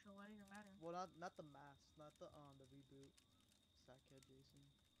anyway, so why does it matter? Well, not the mask, not the reboot. Sackhead Jason.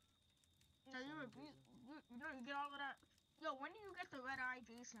 No, you know you get all of that. Yo, when do you get the red eye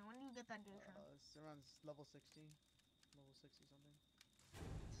Jason? When do you get that Jason? It's around level 60, level 60 something.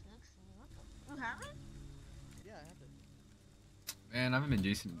 You haven't? Yeah, I have it. Man, I haven't been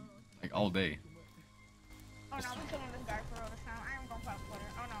Jason like all day. Oh no, we killing this guy for real this time. I am gonna pop Twitter.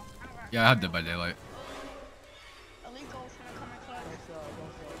 Oh no, I don't got. Yeah, I have Dead by Daylight. Alico's gonna come in clutch. Don't sell,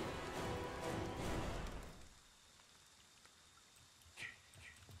 don't sell.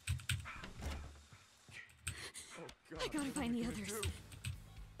 Oh, God, I gotta find the others.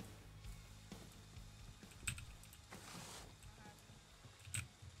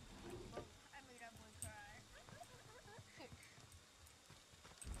 I made that boy cry.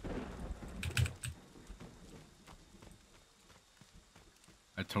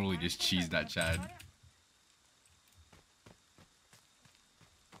 I totally just cheesed that Chad.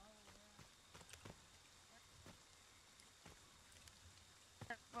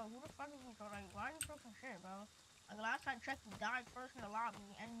 Bro, who the fuck is he? Like, why are you talking shit, bro? Like, last I checked, he died first in the lobby,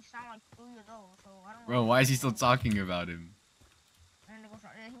 and you sound like 2 years old, so I don't know. Bro, why is he still talking about him? And he wants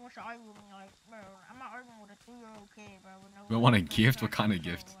to argue with me, like, bro, I'm not arguing with a 2-year-old kid, bro. With no We want a gift? What kind of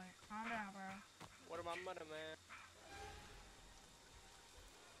gift? Like, calm down, bro. What about money, man?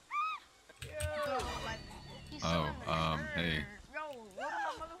 Bro, like, he's Oh, selling the hey. shirt. Yo, what about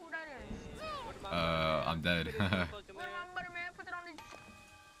my mother, who that is? I'm dead. What about my mother, man? Put it on the...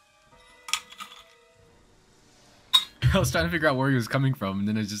 I was trying to figure out where he was coming from, and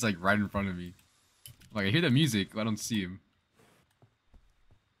then it's just like right in front of me. Like I hear the music, but I don't see him.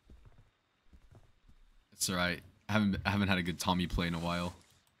 It's alright. I haven't had a good Tommy play in a while.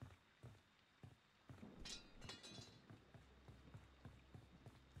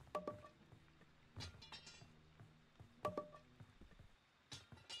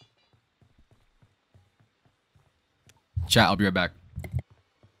 Chat, I'll be right back.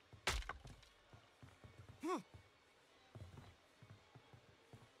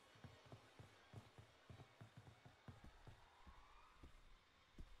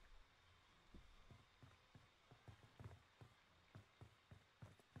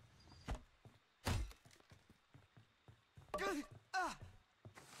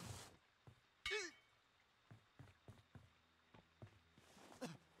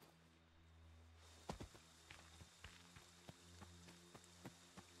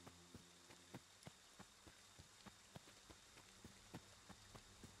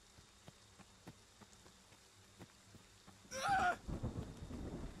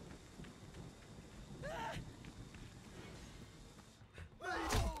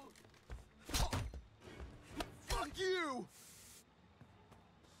 Fuck you!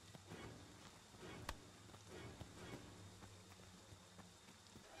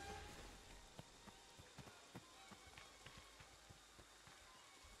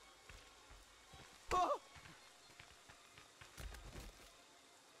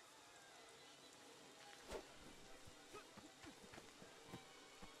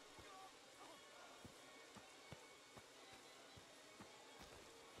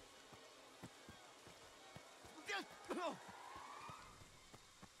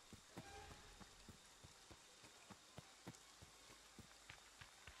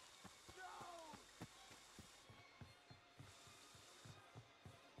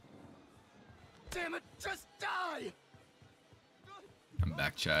 Damn it, just die! I'm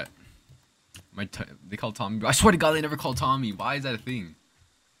back, chat. They call Tommy. I swear to God, they never call Tommy. Why is that a thing?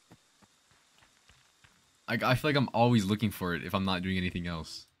 Like I feel like I'm always looking for it if I'm not doing anything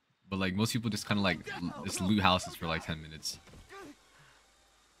else. But like most people just kind of like just loot houses for like 10 minutes.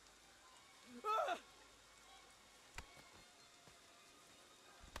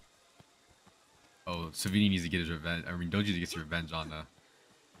 Oh, Savini needs to get his revenge. I mean, Doji needs to get his revenge on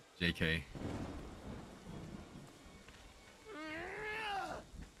JK.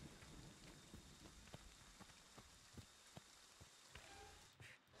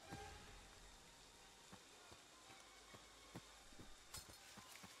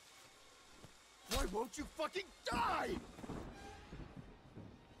 Why won't you fucking die?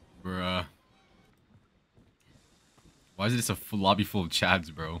 Bruh. Why is this a full lobby full of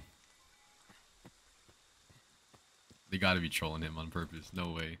Chads, bro? They gotta be trolling him on purpose.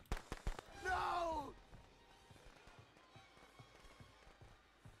 No way. No!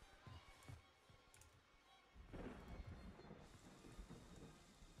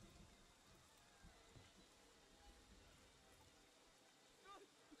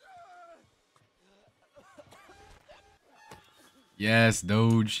 Yes,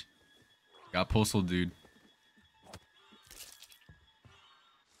 Doge. Got postal, dude.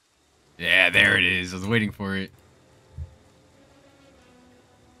 Yeah, there it is. I was waiting for it.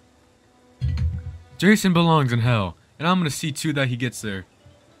 Jason belongs in hell, and I'm gonna see to that he gets there.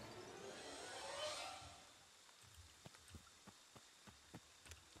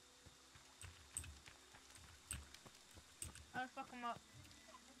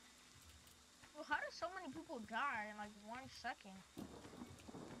 Well, how did so many people die in like 1 second?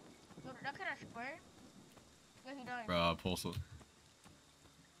 Yo, did that kid have spray? Yeah, he died. Bro, Postal.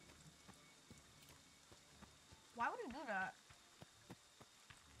 Why would he do that?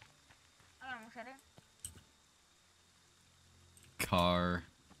 I got a machete. Car.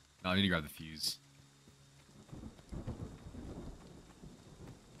 No, I need to grab the fuse.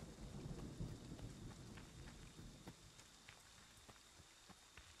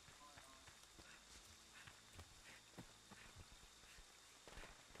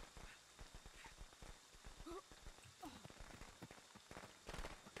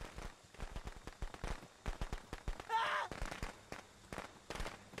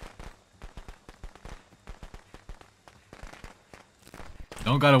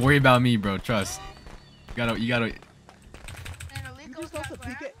 Don't gotta worry about me, bro. Trust. You gotta. And You Alico just lost a got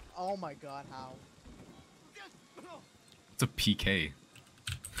grabbed. PK. Oh my god, how? What's a PK?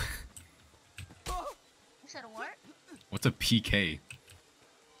 You said what? What's a PK?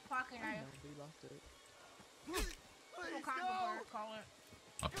 Pocket I knife. know, we lost it. What kind of bird call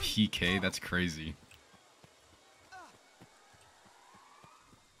it? A PK? That's crazy.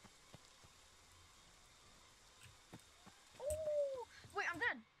 Ooh, wait, I'm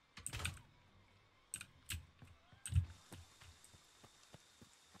dead.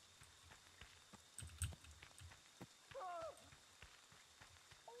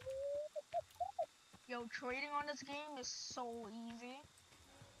 Yo, trading on this game is so easy.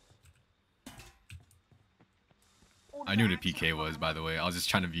 Oh, I knew what a that's PK was, fun. by the way. I was just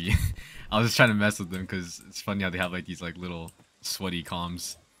trying to be. I was just trying to mess with them because it's funny how they have like these like little sweaty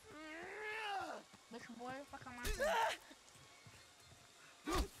comms. Bitch boy, fuck on my feet.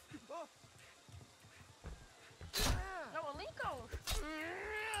 No, Alico.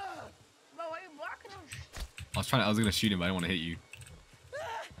 Bro, why you blocking him? I was gonna shoot him, but I didn't want to hit you.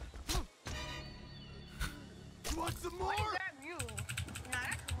 Want some Why more? did he grab you? Nah,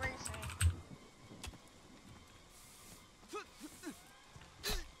 that's racing.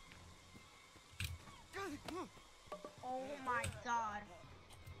 Oh my god.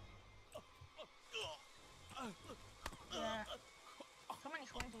 Yeah. So many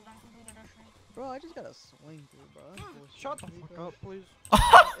swing throughs on completed this thing. Bro, I just got a swing through, bro. That's bullshit. Shut the Nico. fuck up, please.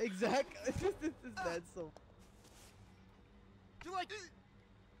 Exactly. This is bad so. You like?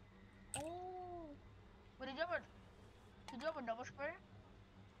 Oh. But did you have a double spray?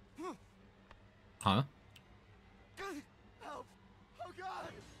 Huh? Help! Oh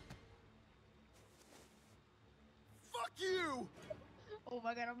god! Fuck you! Oh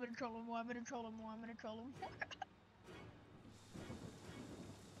my god, I'm gonna troll him more, I'm gonna troll him more, I'm gonna troll him more.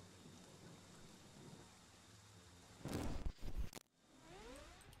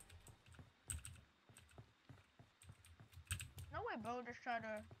 No way, bro, just try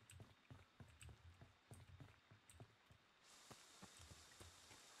to...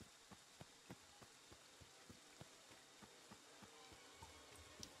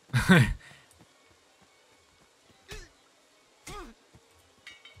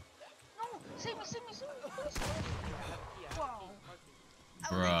 No! Save me, save me, save me, please, please. Wow.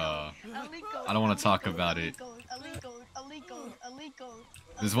 Bruh. Alico, I don't wanna talk Alico, about it. Alico.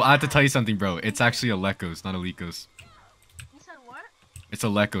 I have to tell you something, bro. It's actually a Lekos, not a Likos. You said what? It's a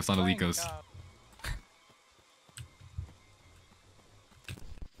Lekos, not a Likos. Help!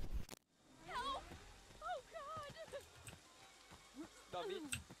 Oh god! David.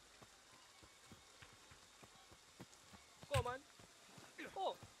 Go, man.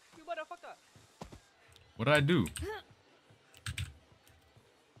 Oh, you motherfucker. What did I do?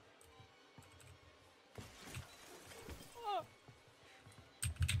 Oh,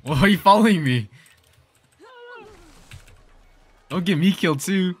 Why are you following me? Don't get me killed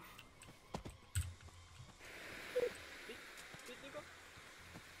too. did you go?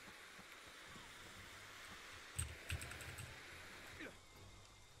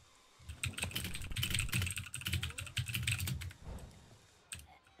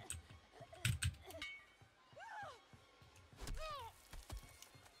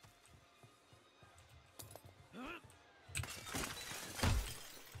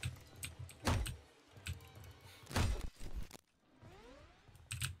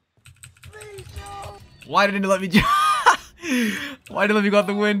 Why didn't it let me jump? Why did it let me go out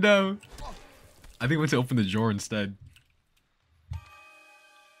the window? I think I went to open the drawer instead.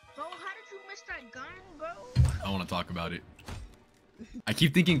 Bro, how did you miss that gun, bro? I don't want to talk about it. I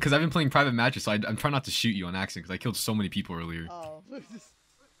keep thinking, because I've been playing private matches, so I'm trying not to shoot you on accident, because I killed so many people earlier. Oh. Bro,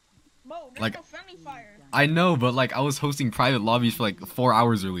 there's Like- no friendly fire. I know, but like, I was hosting private lobbies for like 4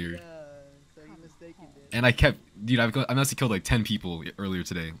 hours Yeah, earlier. so you mistaken it. And I kept, dude, I must have killed like 10 people earlier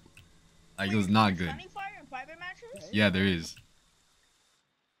today. Like, it was not There's good. Sunny Fire and private matches? Yeah, there is.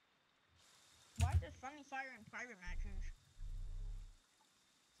 Why is there Sunny Fire and private matches?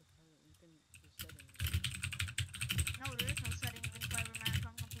 You can just set it. No, there is no setting in private match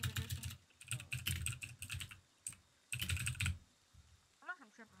on complete edition. Unless I'm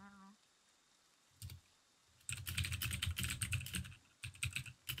tripping, I don't know.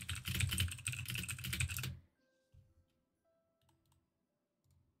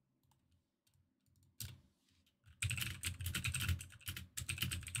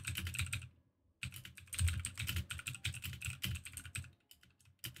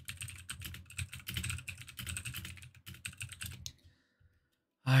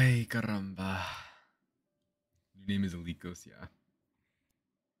 Ay, caramba. Your name is Alikos, yeah.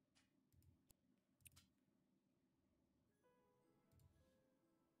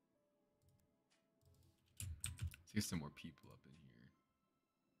 Let's get some more people up in here.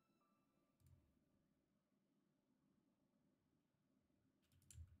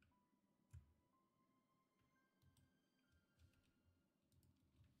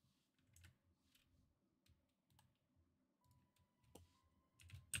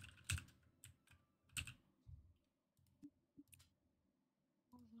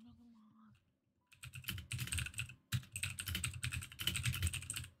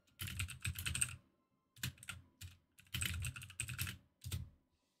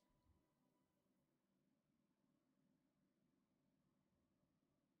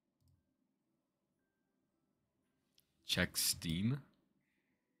 Check Steam.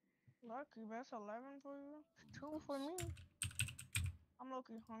 Lucky, that's 11 for you. 2 for me. I'm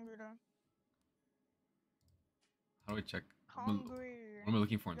looking hungry though. How do I check? Hungry. What am I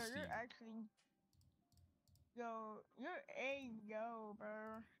looking for on Yo, Steam? you're actually. Yo, you're a yo, bro.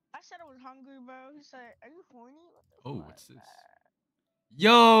 I said I was hungry, bro. He said, "Are you horny?" What the Oh, fuck? what's this?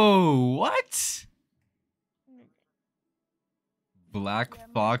 Yo, what? Black Yeah,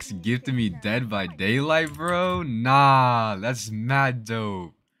 Fox Mikey gifted me Kitchen. Dead Oh by my Daylight, bro? Nah, that's mad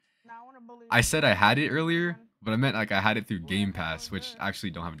dope. Nah, I wanna believe I it. said I had it Believe earlier, man. but I meant like I had it through Who the Game hell Pass, is which this? I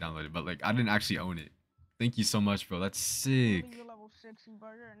actually don't have it downloaded, but like I didn't actually own it. Thank you so much, bro. That's Believe sick. you're level 60, bro.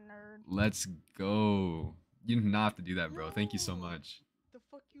 You're a nerd. Let's go. You did not have to do that, bro. Thank you so Yo, much. The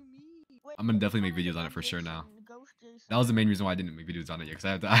fuck you mean? Wait, I'm gonna which definitely one make is videos on it for sure Jason? now. Ghost Jason. That was the main reason why I didn't make videos on it yet,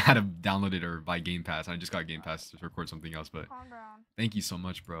 because I had to download it or buy Game Pass, and I just got Game Pass to record something else. But Calm down. thank you so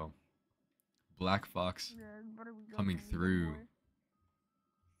much, bro. Black Fox Yeah, you better be coming joking, big through. boy.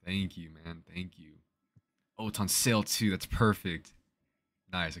 Thank you, man. Thank you. Oh, it's on sale too. That's perfect.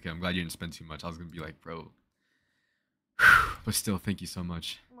 Nice. Okay, I'm glad you didn't spend too much. I was gonna be like, bro. But still, thank you so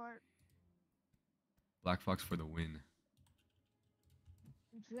much. What? Black Fox for the win.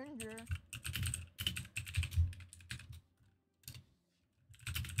 Ginger.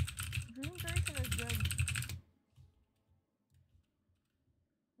 Dream Jason is good.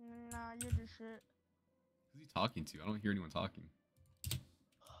 Nah, you're the shit. Yeah, Who's he talking to? I don't hear anyone talking.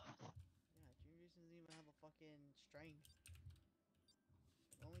 Junior doesn't even have a fucking strength.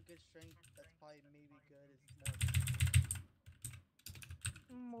 The only good strength that's probably maybe good is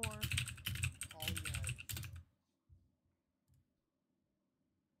more. More. All he has.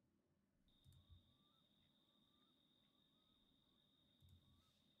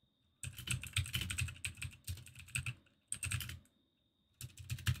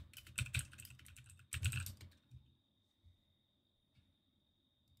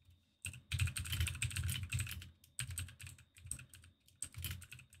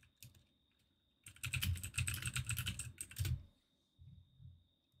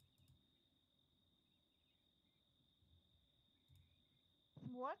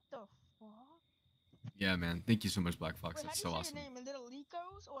 What the fuck? Yeah, man. Thank you so much, Black Fox. Wait, how That's do you so say awesome. your name? Is it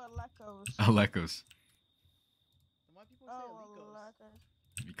Alikos or Alekos? Alekos. And why people say Oh, Alikos?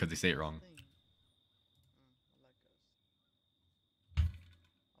 Alekos. Because they say it wrong. Thing. Alikos.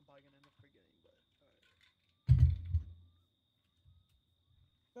 I'm probably gonna end up forgetting, but alright.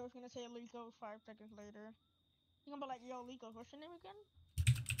 I was gonna say Alikos 5 seconds later. You're gonna be like, yo, Alikos, what's your name again?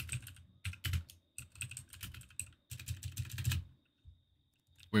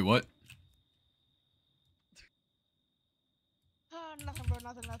 Wait, what? Nothing, bro,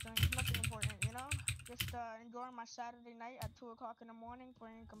 nothing important, you know? Just enjoying my Saturday night at 2 o'clock in the morning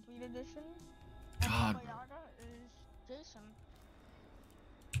playing Complete Edition. And God, Baba bro. Yaga is Jason.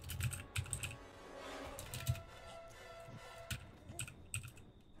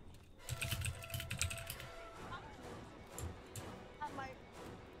 I might,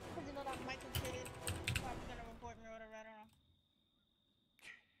 because you know that Michael kid probably gonna report me or whatever, I don't know.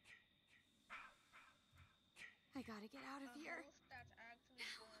 I gotta get out of here. That's actually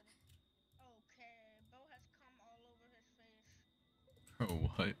good.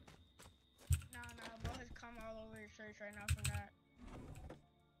 What? Nah, bro has come all over his face right now from that.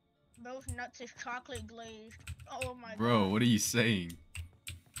 Bro's nuts is chocolate glazed. Oh my Bro, god. what are you saying?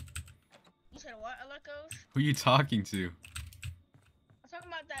 You said what, Alekos? Who are you talking to? I'm talking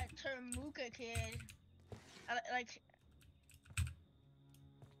about that Termuka kid. Like,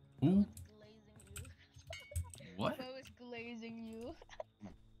 Who? glazing you. What? Bro is glazing you.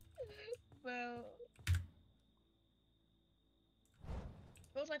 Bro.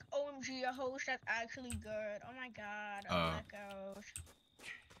 Bro's like, OMG, a host that's actually good. Oh my god, Alekos.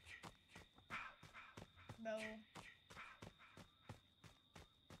 Bro.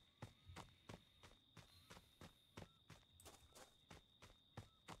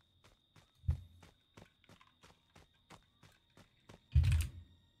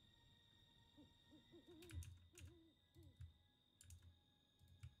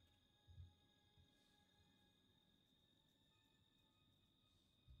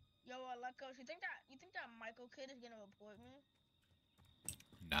 Yo, Alekos, you think that Michael kid is gonna report me?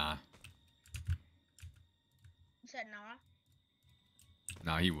 Nah. You said nah?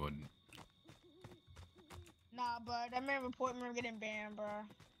 Nah, he wouldn't. Nah, bro, that man report me, we're getting banned, bro.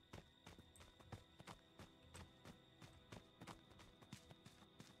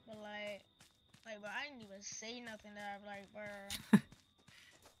 But like, bro, I didn't even say nothing that I'm like, bro.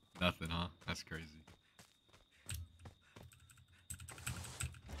 Nothing, huh? That's crazy.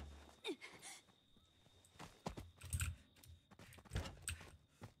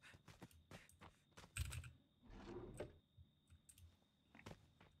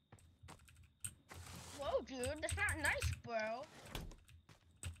 Whoa, dude, that's not nice, bro.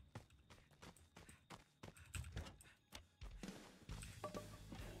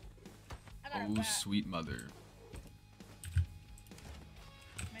 I got a Oh, bat. sweet mother.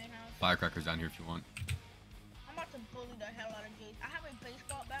 Man, Firecrackers down here if you want. I'm about to bully the hell out of Jace. I have a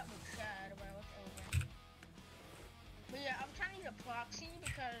baseball bat with Chad, bro. It's over. But yeah, I'm trying to use a proxy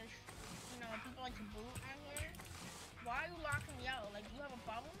because, you know, people like to boot on here. Why are you locking me out? Like, do you have a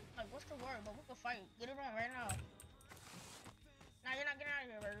problem? Like, what's the word? But we can fight. Get it on right now. Nah, you're not getting out of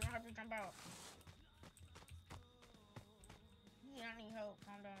here, bro. You don't have to jump out. You don't need help.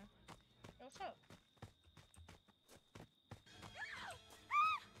 Calm down. Yo, what's up?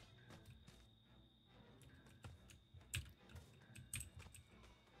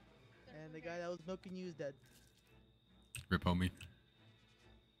 And the guy that was milking you is dead. Rip homie.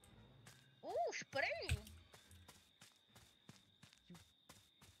 Ooh, spray!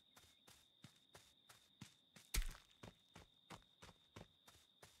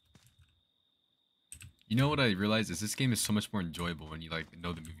 You know what I realized is this game is so much more enjoyable when you like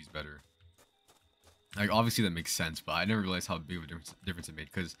know the movies better. Like obviously that makes sense, but I never realized how big of a difference it made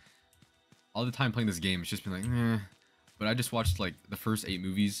because all the time playing this game it's just been like, eh. But I just watched like the first 8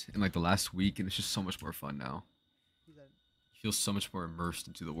 movies in like the last week and it's just so much more fun now. You feel so much more immersed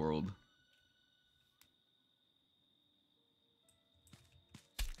into the world.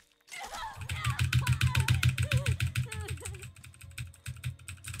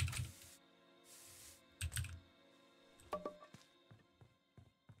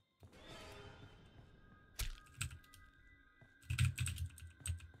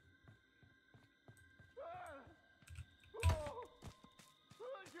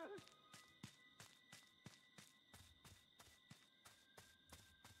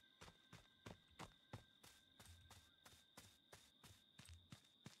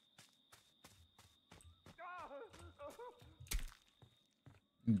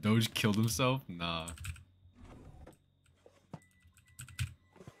 Doge killed himself? Nah.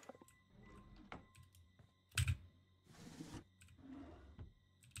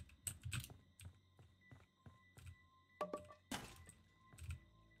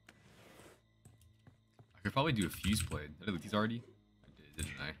 I could probably do a fuse blade. Did I look these already? I did,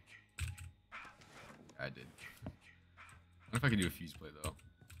 didn't I? Yeah, I did. I wonder if I can do a fuse blade though.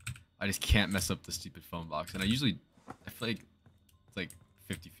 I just can't mess up the stupid phone box. And I feel like it's like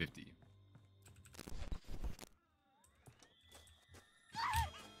 50-50.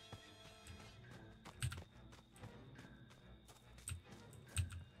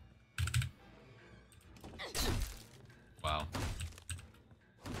 Wow.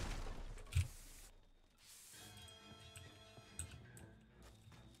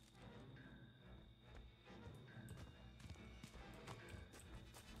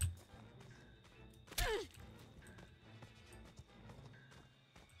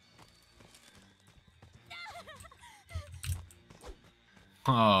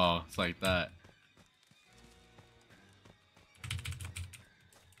 Oh, it's like that.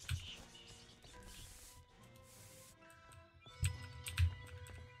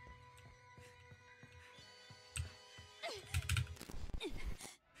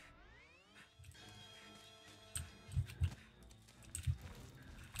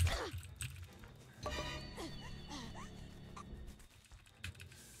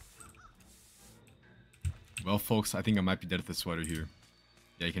 Well, folks, I think I might be dead with the sweater here.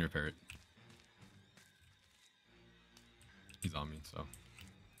 Yeah, you can repair it. He's on me, so.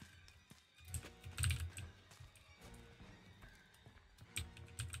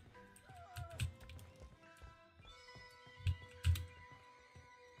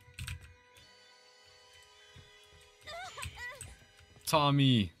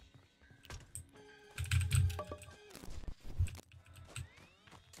 Tommy.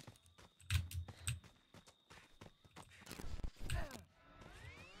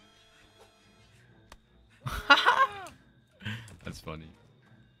 That's funny.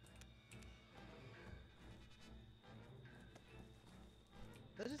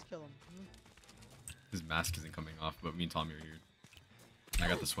 Let's just kill him. His mask isn't coming off, but me and Tommy are here. And I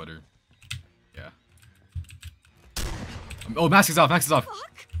got the sweater. Yeah. Oh, mask is off. Mask is off.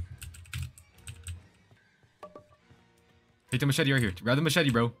 Take the machete right here. Grab the machete,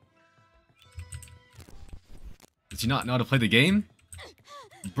 bro. Does he not know how to play the game?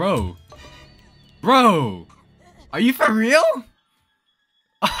 Bro. Bro. Are you for real?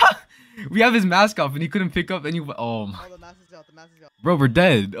 We have his mask off and he couldn't pick up any. Oh my. Oh, the mask is out. The mask is out. Bro, we're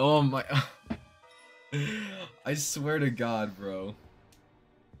dead. Oh my. I swear to God, bro.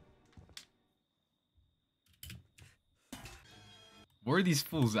 Where are these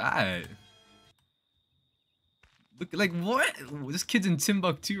fools at? Look, like, what? This kid's in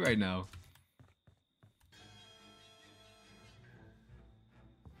Timbuktu right now.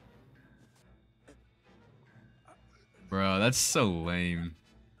 Bro, that's so lame.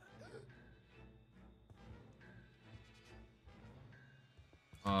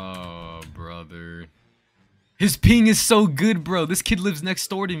 Oh, brother. His ping is so good, bro. This kid lives next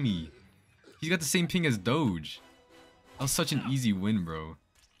door to me. He's got the same ping as Doge. That was such an easy win, bro.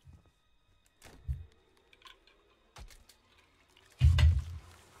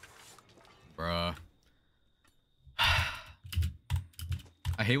 Bruh.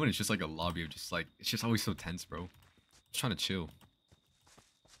 I hate when it's just like a lobby of just like, it's just always so tense, bro. Just trying to chill.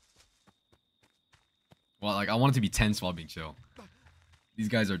 Well, like, I want it to be tense while being chill. These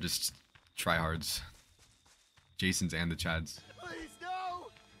guys are just tryhards. Jason's and the Chads. Please, no!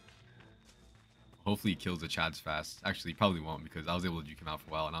 Hopefully he kills the Chads fast. Actually, he probably won't because I was able to juke him out for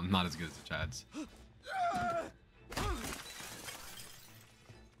a while and I'm not as good as the Chads.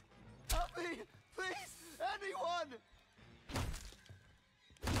 Help me! Please! Anyone!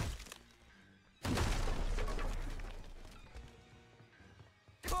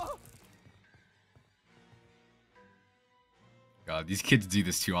 God, these kids do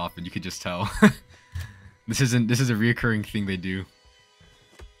this too often. You could just tell. This is a reoccurring thing they do.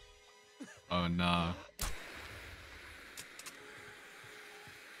 Oh nah.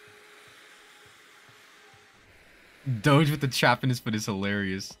 Doge with the trap in his foot is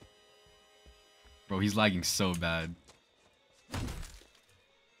hilarious. Bro, he's lagging so bad.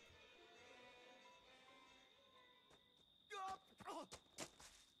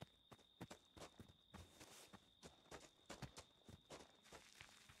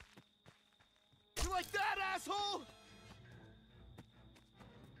 You like that, asshole?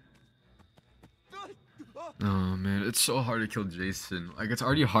 Oh man, it's so hard to kill Jason. Like, it's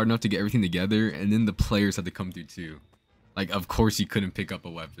already hard enough to get everything together, and then the players had to come through too. Like, of course he couldn't pick up a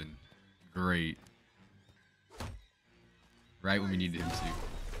weapon. Great. Right when we needed him to.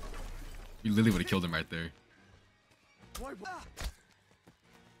 We literally would have killed him right there.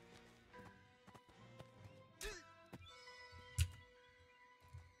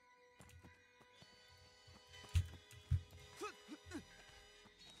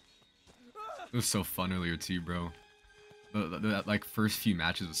 It was so fun earlier too, bro. That like first few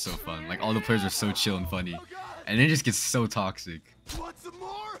matches was so fun. Like all the players are so chill and funny, and it just gets so toxic. Want some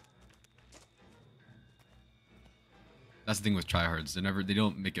more? That's the thing with tryhards. They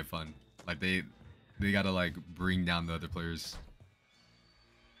don't make it fun. Like they gotta like bring down the other players.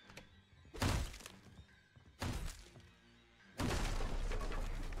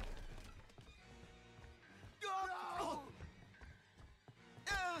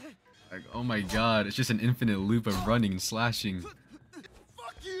 Like, oh my god, it's just an infinite loop of running and slashing.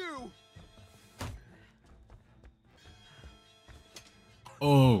 Fuck you!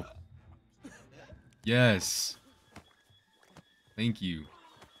 Oh. Yes. Thank you.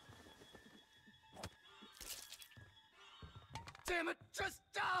 Damn it, just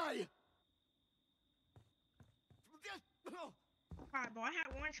die! Alright, bro, I had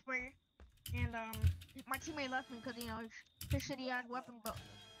one spray, and my teammate left me because his shitty ass weapon, but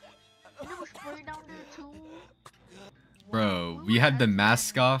there was spray down there too. Bro, we had the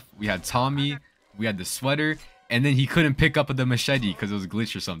mask off, we had Tommy, we had the sweater, and then he couldn't pick up the machete because it was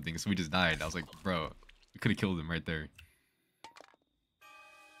glitched or something, so we just died. I was like, bro, We could have killed him right there.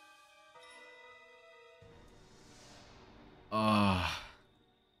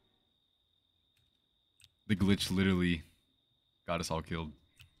 The glitch literally got us all killed.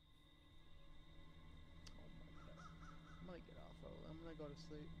 I'm gonna get off, bro. I'm gonna go to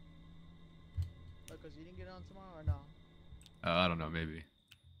sleep. Cause you didn't get on tomorrow or no? I don't know, maybe.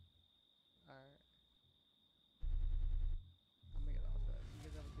 Alright. I'm gonna get off that. You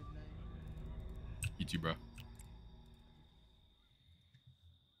guys have a good night. You too, bro.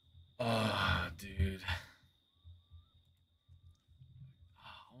 Dude.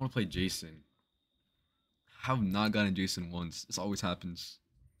 I want to play Jason. I have not gotten Jason once. This always happens.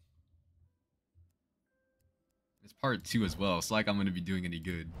 It's part 2 as well. It's like I'm gonna be doing any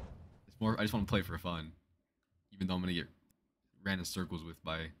good. It's more. I just want to play for fun, even though I'm gonna get ran in circles with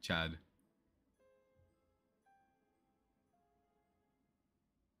by Chad.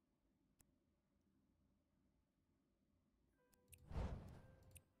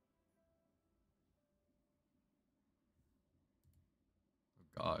 Oh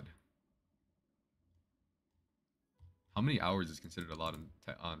God. How many hours is considered a lot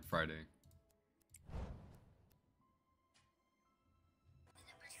on Friday?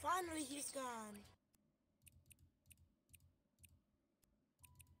 Finally, he's gone.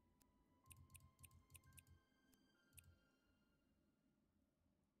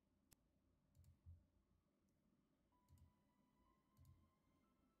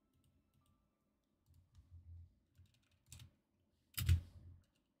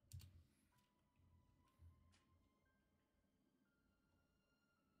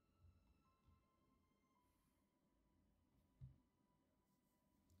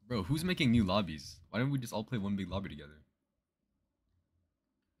 Bro, who's making new lobbies? Why don't we just all play one big lobby together?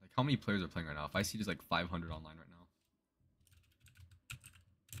 Like, how many players are playing right now? If I see there's like 500 online right now.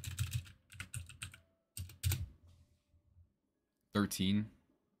 13.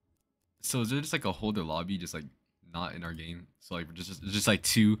 So is there just like a whole other lobby just like not in our game? So like we're just like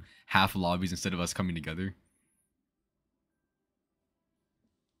 2 half lobbies instead of us coming together?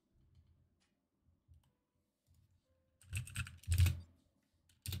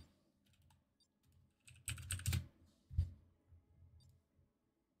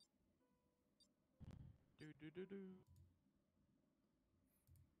 Do.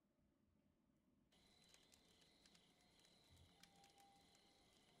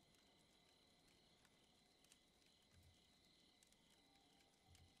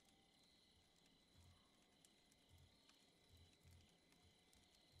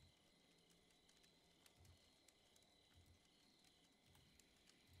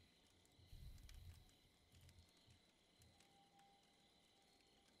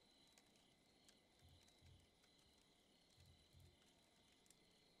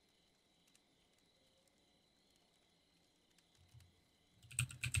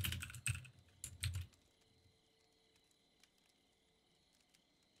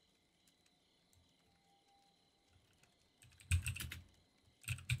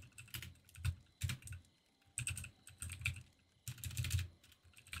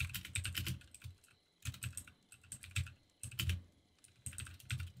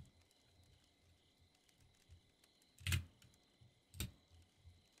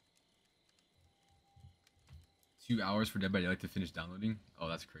 2 hours for Dead by Daylight to finish downloading? Oh,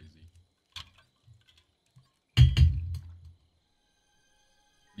 that's crazy.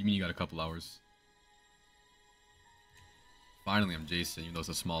 You mean you got a couple hours? Finally, I'm Jason, even though it's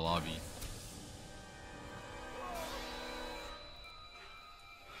a small lobby.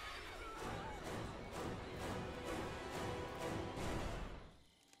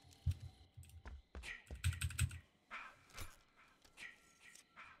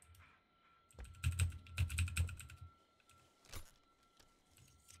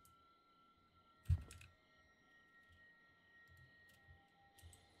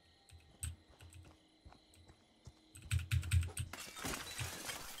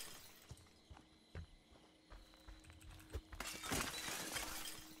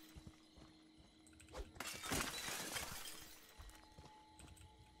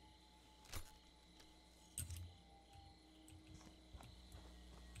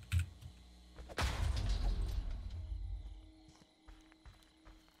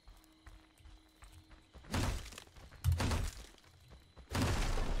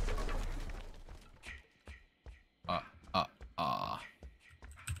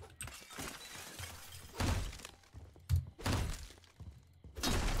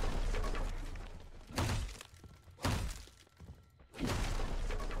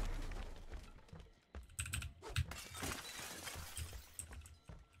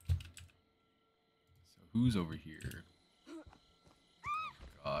 Who's over here?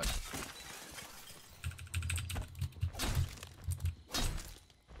 God.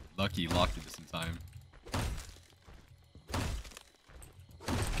 Lucky locked it just in time.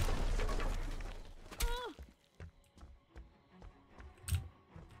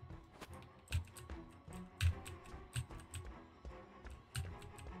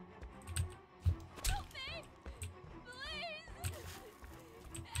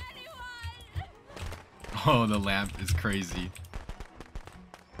 Oh, the lamp is crazy.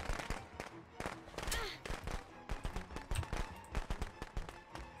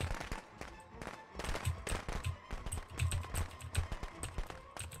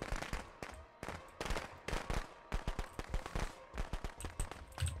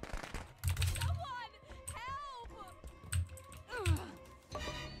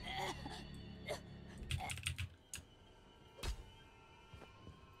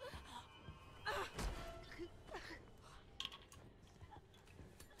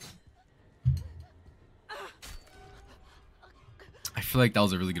 I feel like that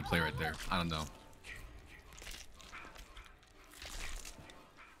was a really good play right there. I don't know.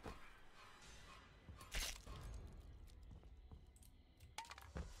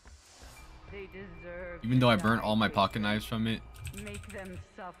 They deserve Even though I to burnt die, all my Jason. pocket knives from it, Make them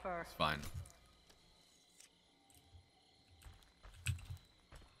suffer. it's fine.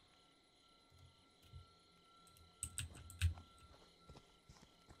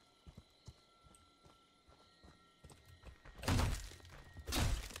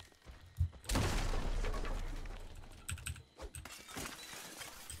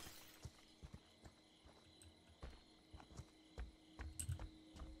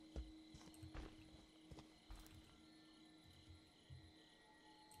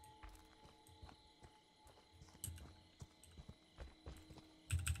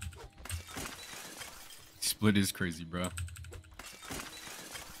 Split is crazy, bro.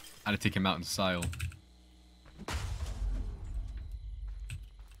 I had to take him out in style.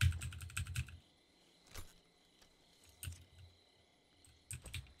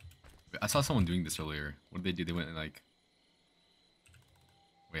 I saw someone doing this earlier. What did they do? They went and like...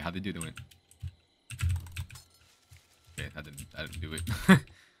 Wait, how'd they do? They went... Okay, I didn't do it.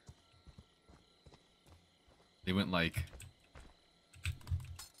 They went like...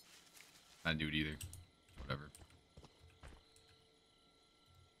 I didn't do it either. Whatever.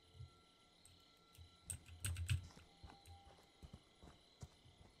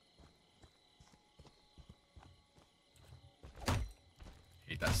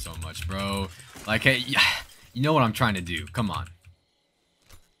 Hate that so much, bro. Like, hey, you know what I'm trying to do. Come on.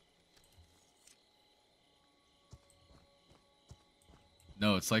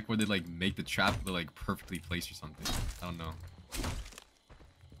 No, it's like where they like make the trap like perfectly placed or something. I don't know.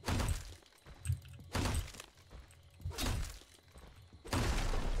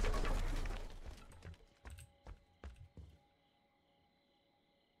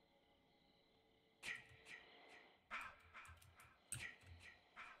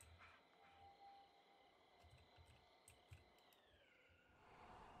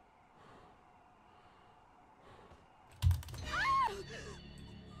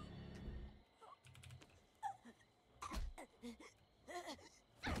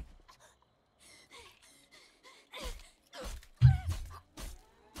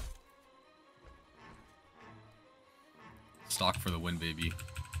 Stock for the win, baby.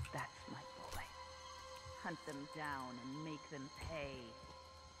 That's my boy. Hunt them down and make them pay.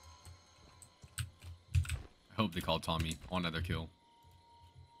 I hope they called Tommy. On another kill.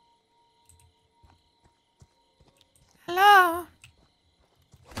 Hello.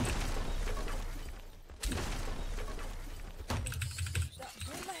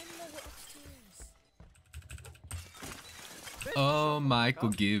 Oh, Michael,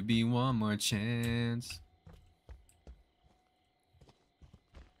 give me one more chance.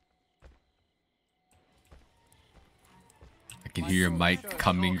 I can hear Mike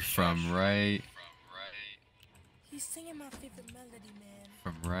coming from right. He's singing my favorite melody, man.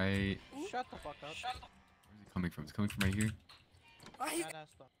 From right. Shut the fuck up. Where's it coming from? It's coming from right here.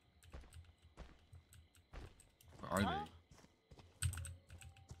 Where are they?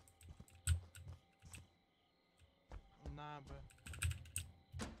 Nah, bro.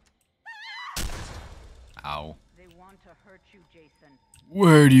 Ow. They want to hurt you, Jason.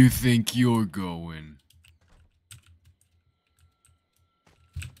 Where do you think you're going?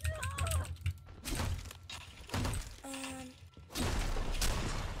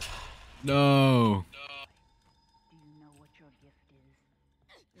 No. Do you know what your gift is?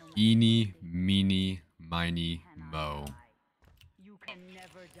 No matter Eeny, what it is, meeny, miny, cannot mo. die. You can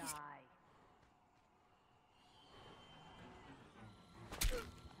never die.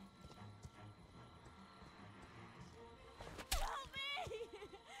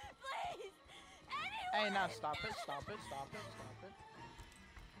 Hey, now stop it, stop it, stop it, stop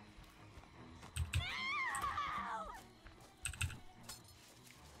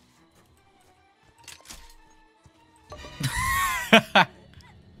it.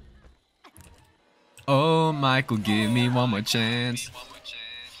 Oh, Michael, give me one more chance.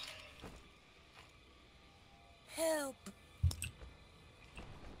 Help.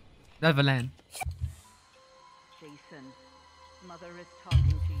 Neverland. Jason, Mother is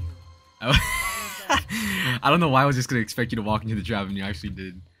talking to you. Oh. I don't know why I was just gonna expect you to walk into the trap and you actually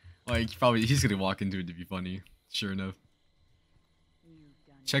did. Like, he's gonna walk into it to be funny. Sure enough.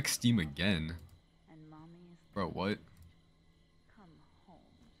 Check Steam again. Bro, what? Come home,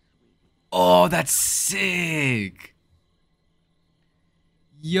 sweetie. Oh, that's sick!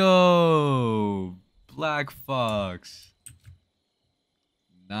 Yo! Black Fox.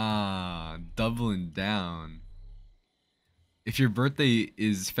 Nah, doubling down. If your birthday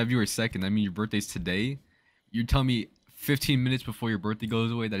is February 2nd, I mean your birthday's today. You tell me 15 minutes before your birthday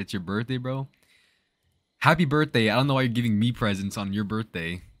goes away that it's your birthday, bro. Happy birthday. I don't know why you're giving me presents on your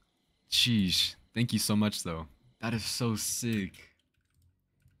birthday. Sheesh. Thank you so much, though. That is so sick.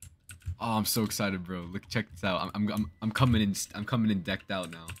 Oh, I'm so excited, bro. Look, check this out. I'm coming in. I'm coming in decked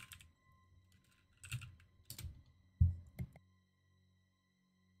out now.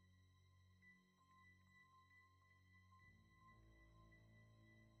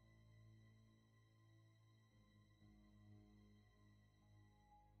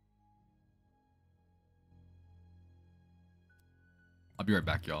 I'll be right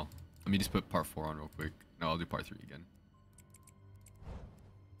back, y'all. Let me just put part 4 on real quick. No, I'll do part 3 again.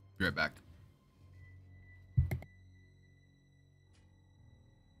 Be right back.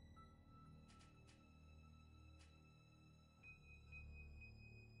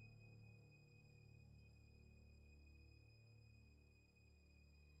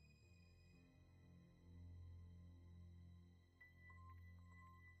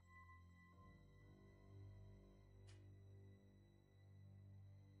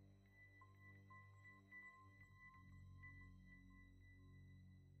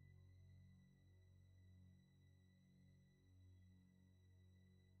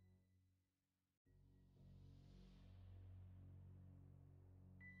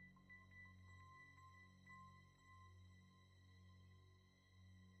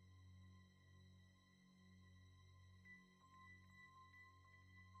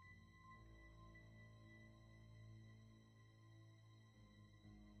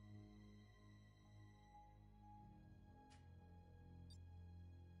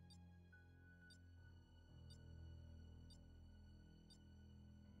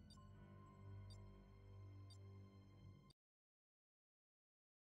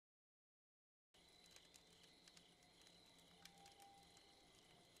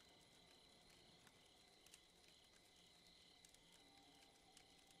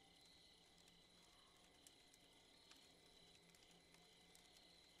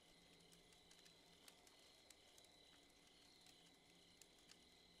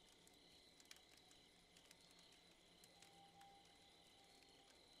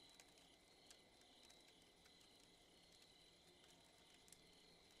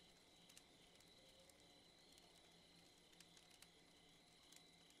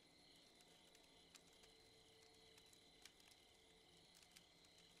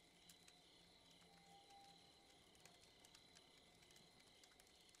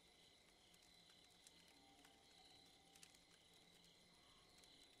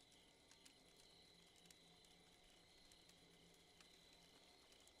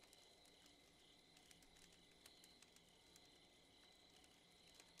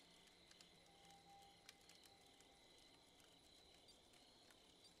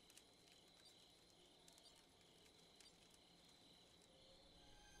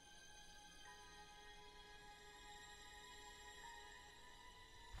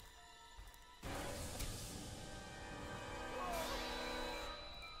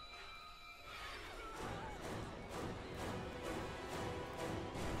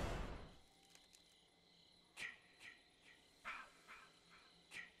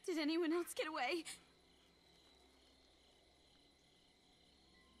 Did anyone else get away?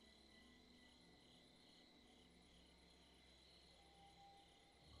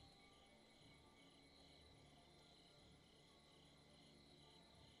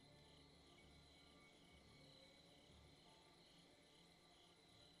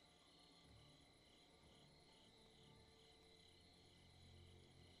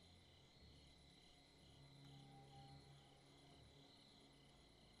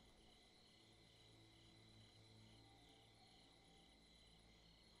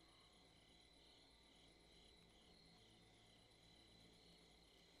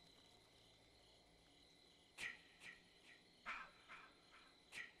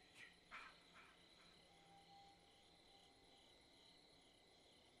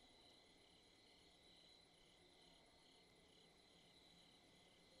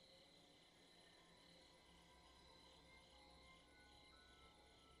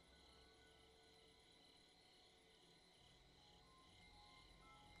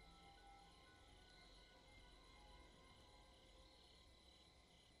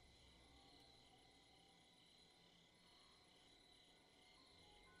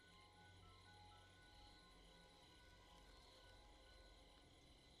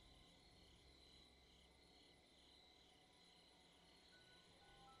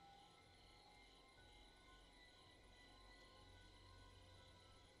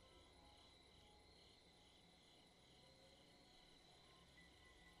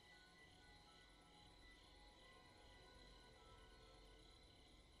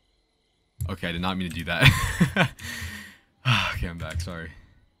 Okay, I did not mean to do that. Okay, I'm back. Sorry.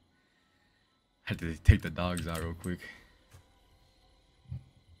 Had to take the dogs out real quick.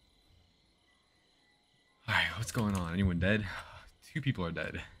 Alright, what's going on? Anyone dead? 2 people are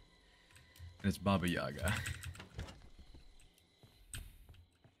dead. And it's Baba Yaga.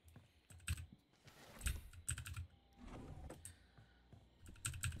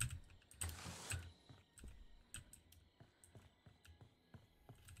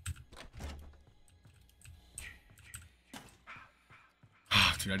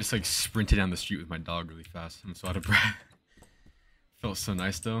 Dude, I just like sprinted down the street with my dog really fast. I'm so out of breath. Felt so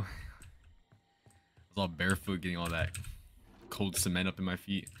nice though. I was all barefoot, getting all that cold cement up in my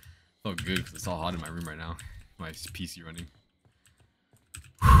feet. Felt good because it's all hot in my room right now. My PC running.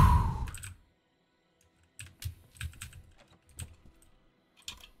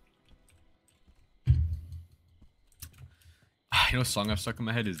 You know, a song I've stuck in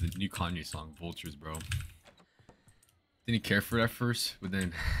my head is the new Kanye song, Vultures, bro. Didn't care for it at first, but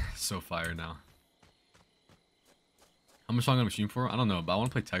then so fire now. How much longer I'm shooting for? I don't know, but I want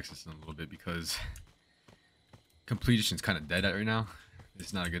to play Texas in a little bit because Complete Edition's kind of dead at right now.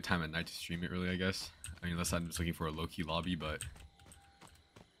 It's not a good time at night to stream it, really, I guess. I mean, unless I'm just looking for a low-key lobby, but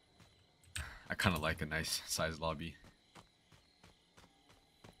I kind of like a nice sized lobby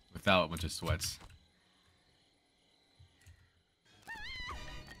without a bunch of sweats.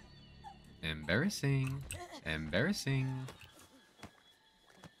 Embarrassing. Embarrassing.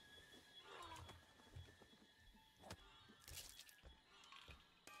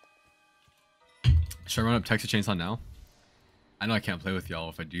 Should I run up Texas Chain Saw now? I know I can't play with y'all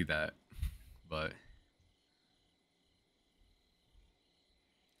if I do that, but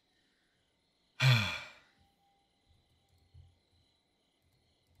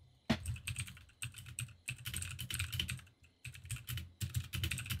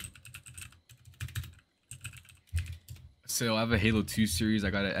so I have a Halo 2 series I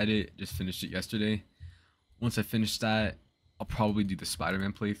gotta edit. Just finished it yesterday. Once I finish that, I'll probably do the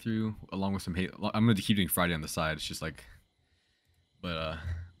Spider-Man playthrough along with some Halo. I'm gonna keep doing Friday on the side. It's just like, but I'm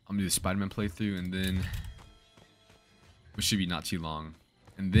gonna do the Spider-Man playthrough, and then which should be not too long.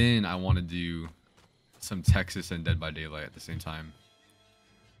 And then I want to do some Texas and Dead by Daylight at the same time,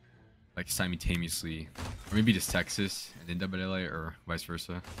 like simultaneously, or maybe just Texas and then Dead by Daylight, or vice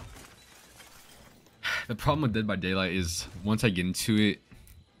versa. The problem with Dead by Daylight is once I get into it,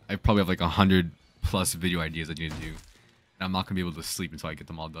 I probably have like 100+ video ideas I need to do, and I'm not gonna be able to sleep until I get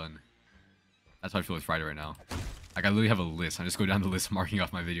them all done. That's how I feel with Friday right now. Like I literally have a list. I just go down the list marking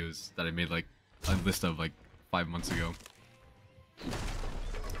off my videos that I made like a list of like 5 months ago.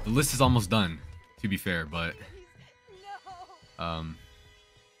 The list is almost done, to be fair, but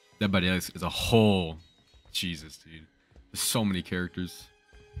Dead by Daylight is a whole Jesus, dude. There's so many characters.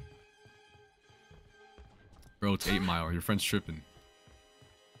 Bro, it's 8 Mile. Your friend's tripping.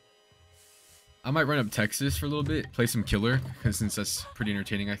 I might run up Texas for a little bit, play some Killer, because since that's pretty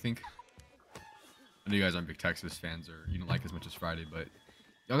entertaining, I think. I know you guys aren't big Texas fans, or you don't like as much as Friday, but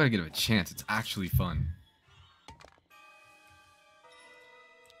y'all gotta give it a chance. It's actually fun.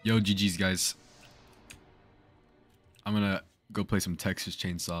 Yo, GG's, guys. I'm gonna go play some Texas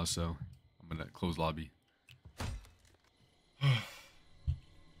Chain Saw, so I'm gonna close lobby.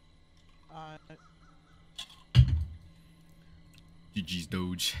 GG's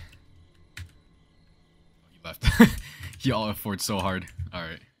Doge. Oh, he left. Y'all afford so hard.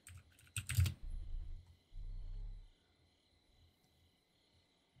 Alright.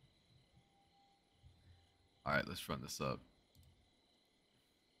 Alright, let's run this up.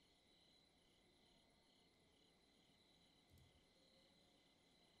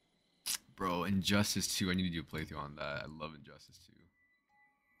 Bro, Injustice 2. I need to do a playthrough on that. I love Injustice 2.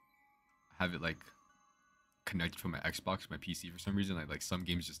 I have it like connected to my Xbox, my PC for some reason. Like some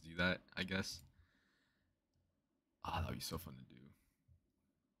games just do that, I guess. Ah, that would be so fun to do.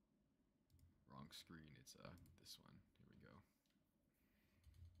 Wrong screen. It's this one. Here we go.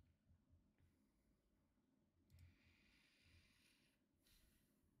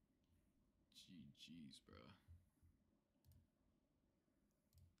 GG's, bro.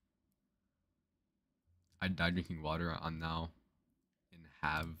 I died drinking water. I'm now in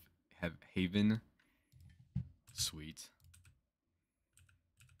Haven. Sweet.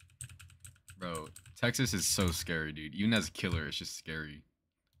 Bro, Texas is so scary, dude. Even as a killer, it's just scary.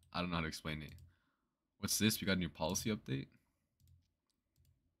 I don't know how to explain it. What's this? We got a new policy update?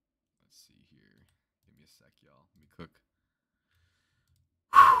 Let's see here. Give me a sec, y'all. Let me cook.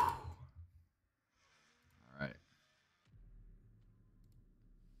 Alright.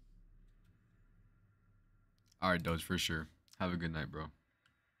 Alright, Doge, for sure. Have a good night, bro.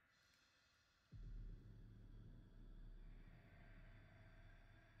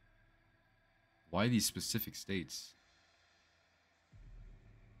 Why these specific states?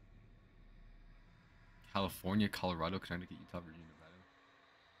 California, Colorado, Connecticut, Utah, Virginia, Nevada.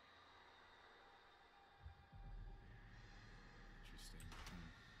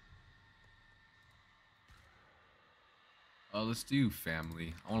 Interesting. Let's do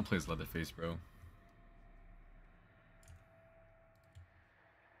family. I want to play as Leatherface, bro.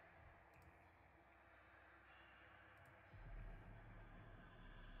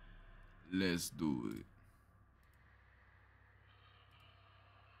 Let's do it.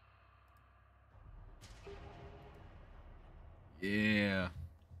 Yeah.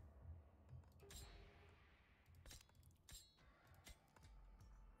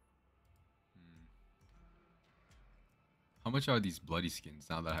 How much are these bloody skins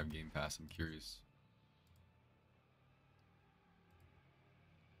now that I have Game Pass? I'm curious.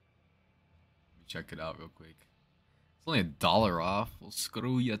 Let me check it out real quick. It's only $1 off. Well,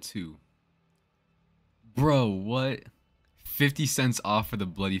 screw ya too. Bro, what? 50 cents off for the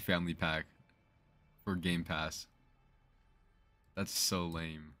Bloody Family Pack for Game Pass. That's so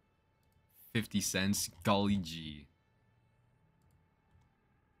lame. 50 cents? Golly gee.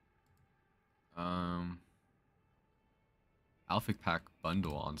 Outfit pack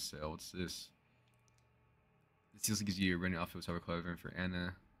bundle on sale. What's this? This also gives you a random outfit with Cyber Club event for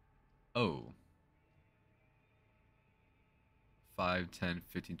Anna. Oh. 5, 10,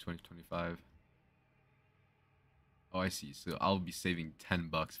 15, 20, 25. Oh, I see. So I'll be saving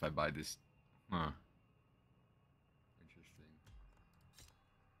 $10 if I buy this. Huh. Interesting.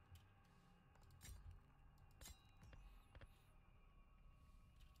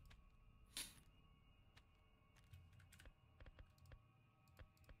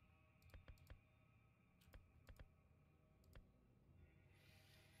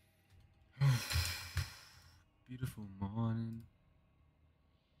 Beautiful morning.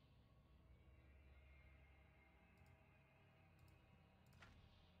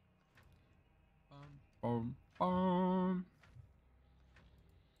 Bum, bum.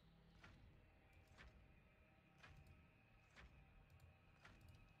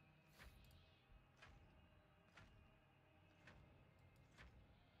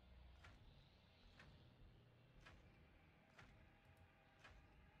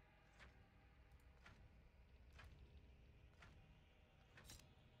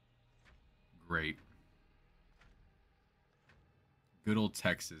 Great. Good old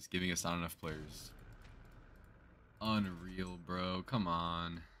Texas giving us not enough players. Unreal, bro. Come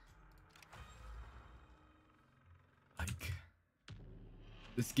on. Like,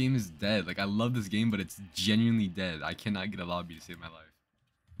 this game is dead. Like, I love this game, but it's genuinely dead. I cannot get a lobby to save my life.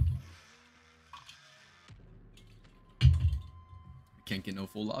 We can't get no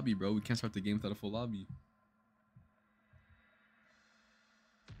full lobby, bro. We can't start the game without a full lobby.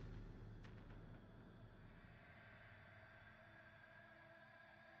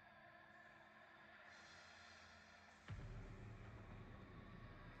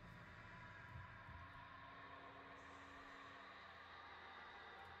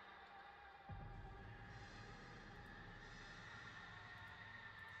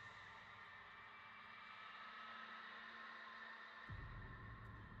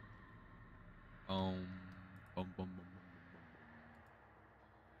 Bum, bum, bum, bum, bum, bum.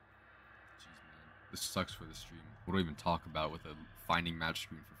 Jeez, man. This sucks for the stream. What do I even talk about with a finding match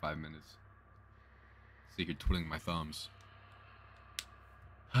screen for 5 minutes? So you could twiddling my thumbs.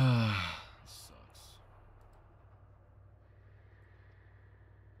 Sucks.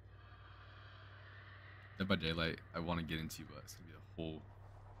 Dead by Daylight, I want to get into, but it's gonna be a whole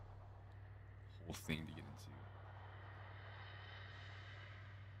thing to get into.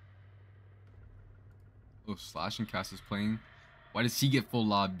 Oh, Slash and Cass is playing. Why does he get full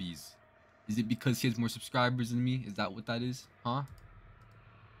lobbies? Is it because he has more subscribers than me? Is that what that is? Huh?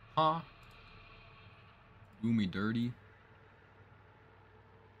 Huh? Do me dirty.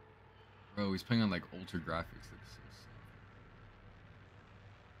 Bro, he's playing on like ultra graphics. That's so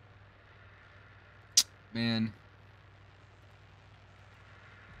sick. Man.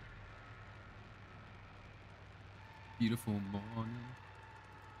 Beautiful morning.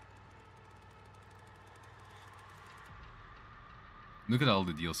 Look at all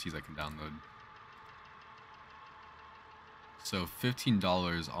the DLCs I can download. So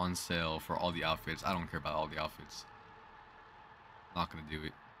 $15 on sale for all the outfits. I don't care about all the outfits. Not gonna do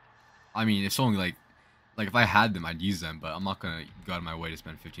it. I mean, it's only like if I had them, I'd use them, but I'm not gonna go out of my way to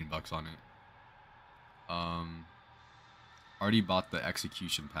spend $15 on it. Already bought the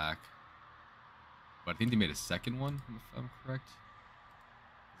execution pack, but I think they made a second one, if I'm correct.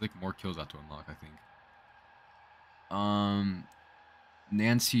 There's like more kills I have to unlock, I think.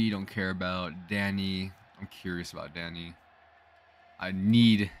 Nancy, don't care about. Danny, I'm curious about Danny. I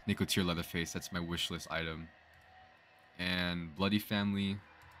need Nicotier Leatherface. That's my wish list item. And Bloody Family.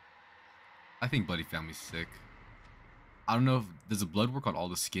 I think Bloody Family's sick. I don't know if does the blood work on all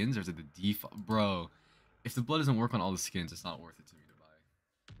the skins or is it the default? Bro, if the blood doesn't work on all the skins, it's not worth it to me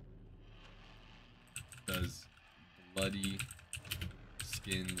to buy. Does Bloody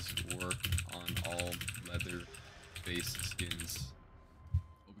skins work on all Leatherface skins?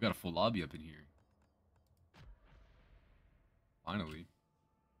 Oh, we got a full lobby up in here. Finally.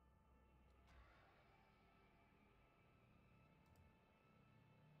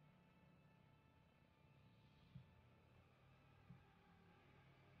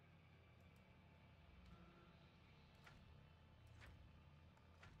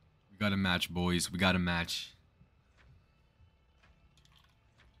 We got a match, boys. We got a match.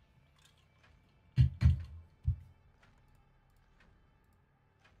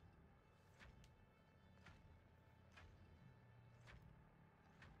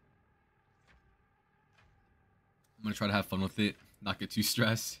 I'm gonna try to have fun with it, not get too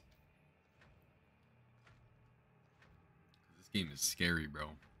stressed. This game is scary, bro.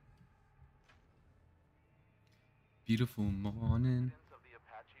 Beautiful morning.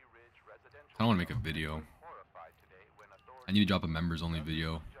 I want to make a video. I need to drop a members only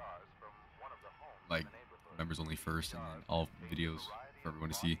video. Like, members only first, and then all videos for everyone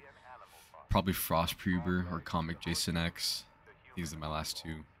to see. Probably Frost Puber or Comic Jason X. These are my last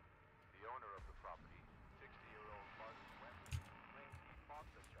two.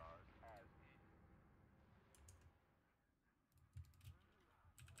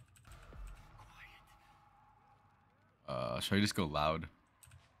 Should I just go loud?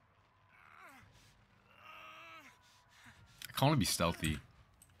 I kind of want to be stealthy.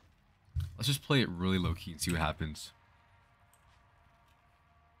 Let's just play it really low key and see what happens.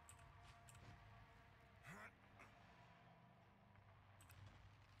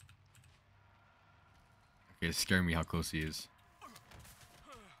 Okay, it's scaring me how close he is.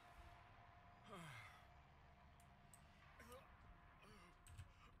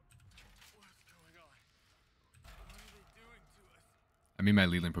 I made my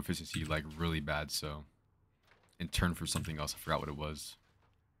Leland proficiency like really bad, so in turn for something else, I forgot what it was.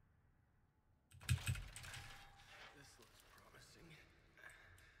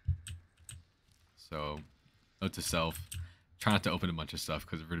 So, note to self, try not to open a bunch of stuff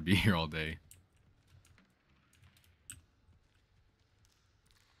because we're gonna be here all day.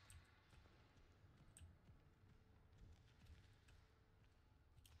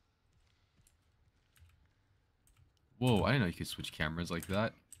 Whoa, I didn't know you could switch cameras like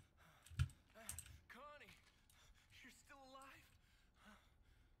that. Connie, you're still alive? Got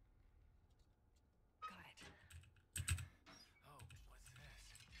it.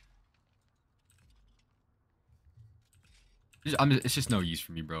 Oh, what's this? It's just no use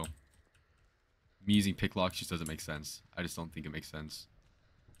for me, bro. Me using pick locks just doesn't make sense. I just don't think it makes sense.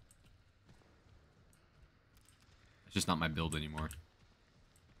 It's just not my build anymore.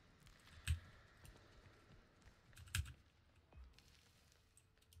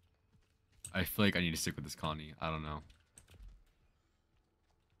 I feel like I need to stick with this Connie. I don't know.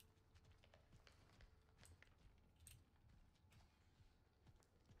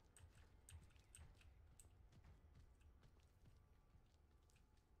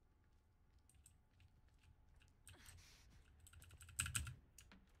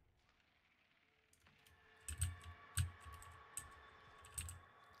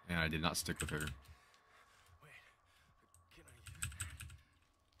 And I did not stick with her. Wait, can I use that?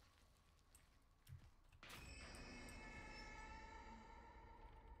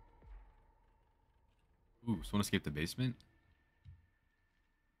 Ooh, someone escaped the basement?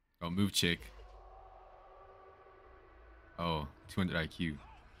 Oh, move chick. Oh, 200 IQ.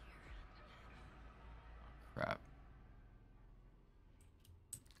 Crap.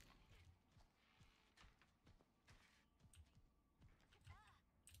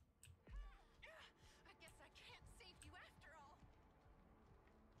 I guess I can't save you after all.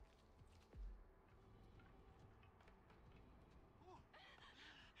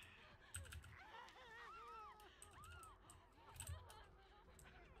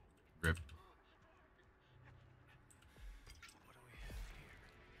 Rip. What do we have here?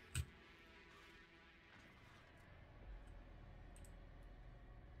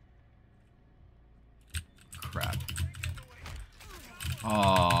 Crap.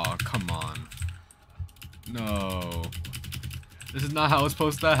 Oh, come on. No. This is not how it's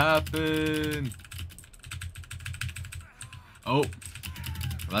supposed to happen. Oh. Well,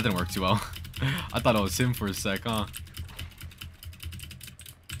 that didn't work too well. I thought it was him for a sec, huh?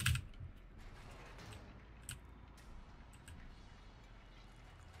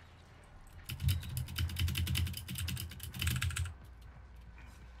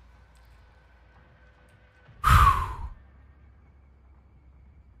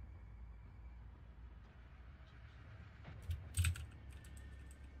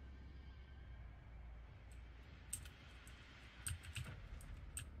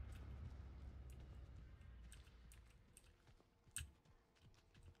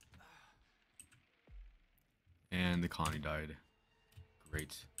 And the Connie died.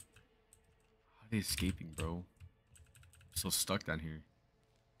 Great. How are they escaping, bro? I'm so stuck down here.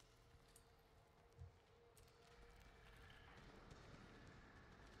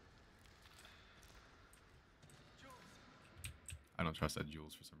 I don't trust that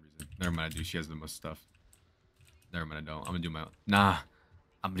Jules for some reason. Never mind, I do. She has the most stuff. Never mind, I don't. I'm gonna do my own. Nah,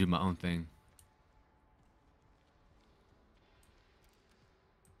 I'm gonna do my own thing.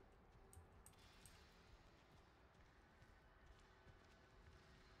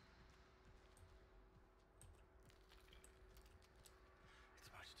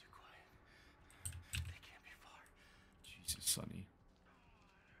 It's much too quiet. They can't be far. Jesus, Sonny.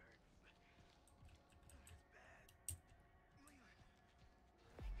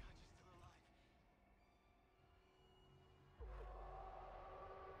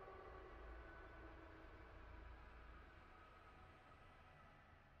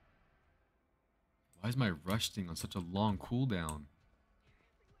 Why is my rush thing on such a long cooldown?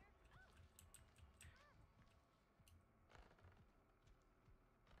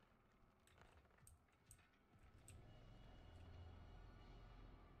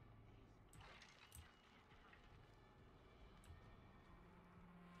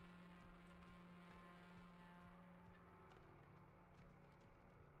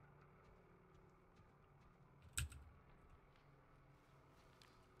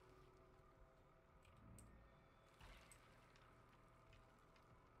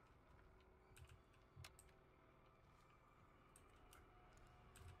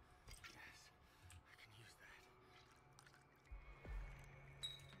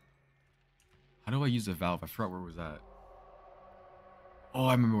 How do I use the valve? I forgot where it was at. Oh,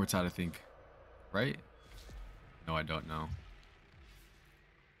 I remember where it's at, I think. Right? No, I don't know.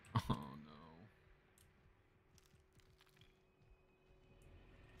 Oh, no.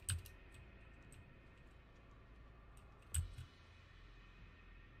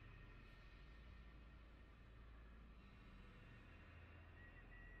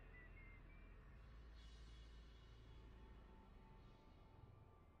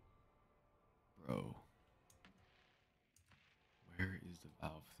 Bro. Where is the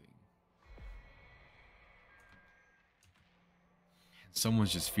valve thing?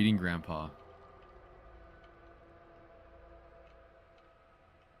 Someone's just feeding Grandpa.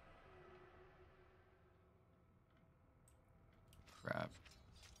 Crap.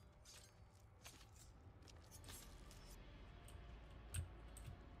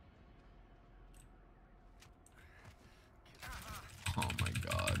 Oh my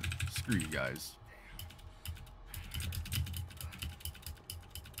god. Screw you guys.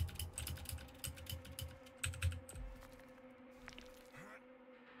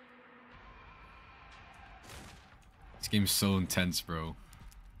 This game's so intense, bro.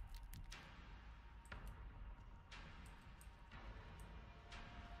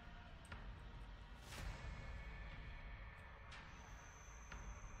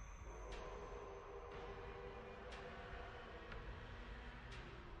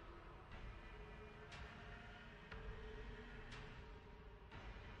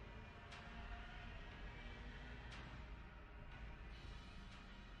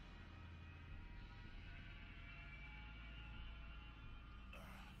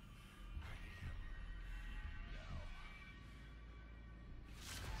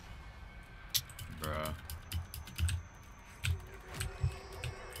 Bruh.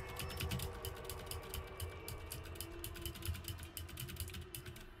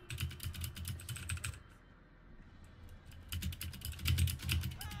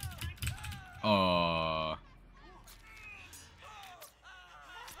 Oh.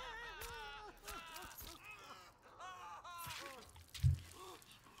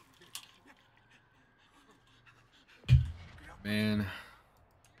 Man.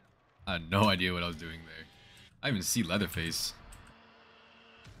 I had no idea what I was doing there. I didn't even see Leatherface.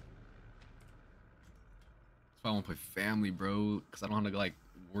 That's why I want to play family, bro. Because I don't have to, like,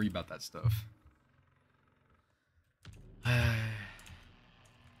 worry about that stuff.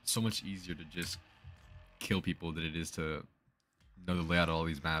 So much easier to just kill people than it is to know the layout of all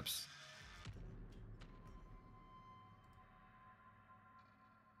these maps.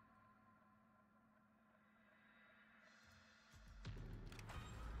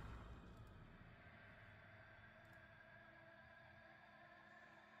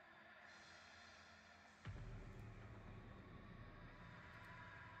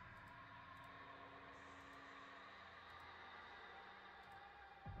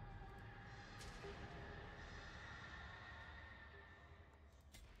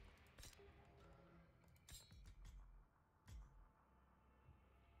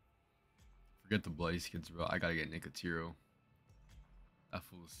 Forget the bloody skins, bro. I gotta get Nicotero. That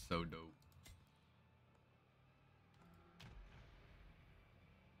fool is so dope.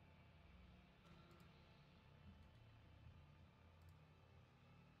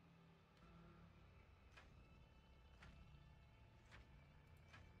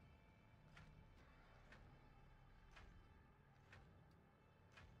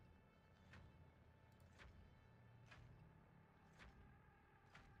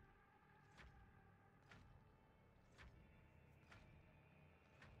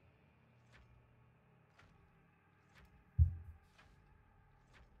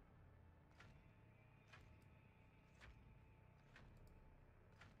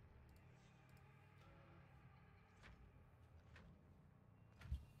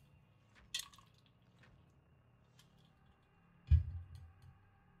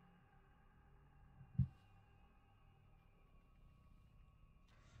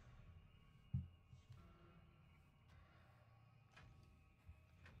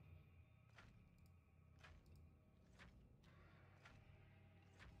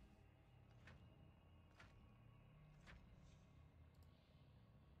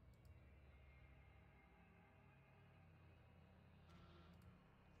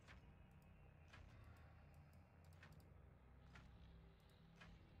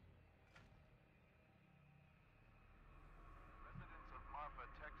 Residents of Marfa,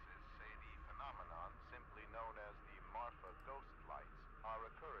 Texas say the phenomenon, simply known as the Marfa ghost lights, are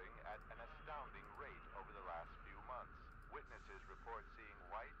occurring at an astounding rate over the last few months. Witnesses report seeing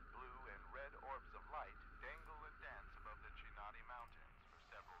white, blue, and red orbs of light dangle and dance above the Chinati Mountains for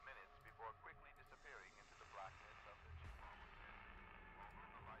several minutes before quickly disappearing into the blackness of the Chihuahua Desert. Although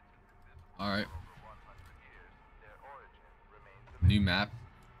the lights have been visible Alright. for over 100 years, their origin remains a New mystery. map.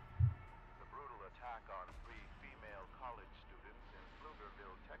 The brutal attack on 3 female college students in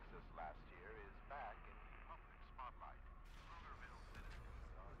Pflugerville, Texas last year is back in the public spotlight. Pflugerville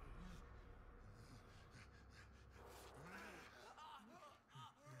citizens are...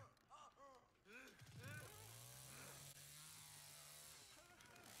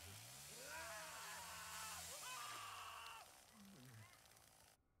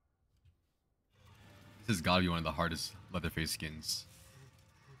 This has gotta be one of the hardest Leatherface skins.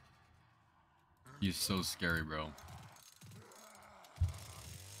 He's so scary, bro.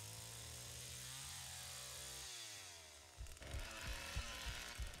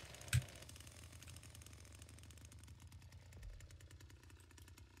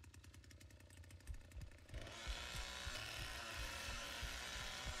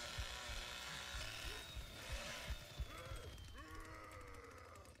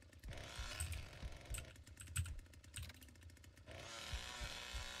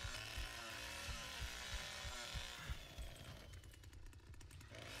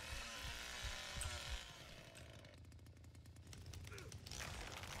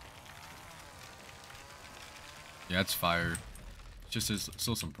 Yeah, it's fire. Just there's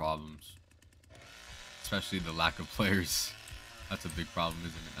still some problems. Especially the lack of players. That's a big problem,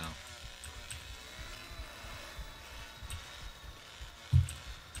 isn't it now?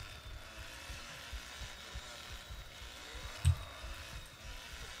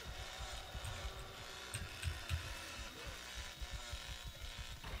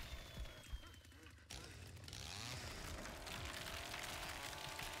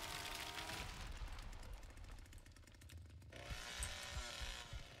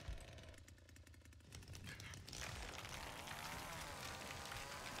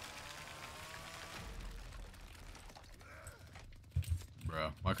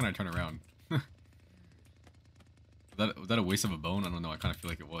 Bruh, why can't I turn around? Was that a waste of a bone? I don't know, I kind of feel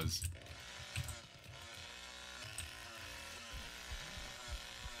like it was.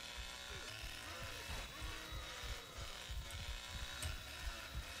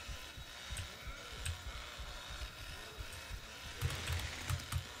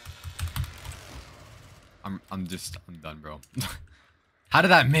 I'm done, bro. How did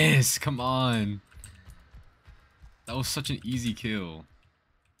that miss? Come on. That was such an easy kill.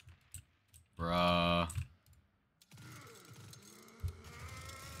 Bruh.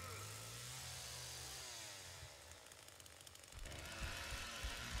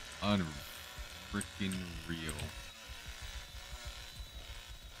 Unfreaking real.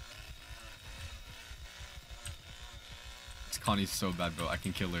 This Connie's so bad, bro. I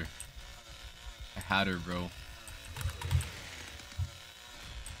can kill her. I had her, bro.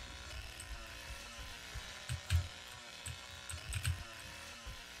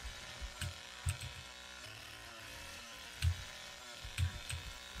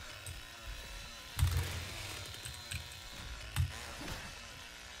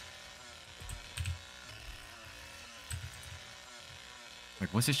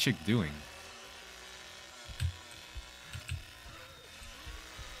 Like, what's this chick doing?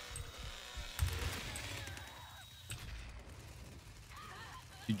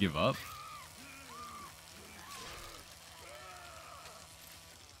 She give up?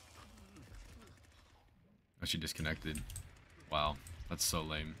 Oh, she disconnected. Wow, that's so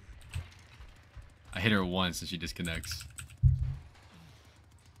lame. I hit her once and she disconnects.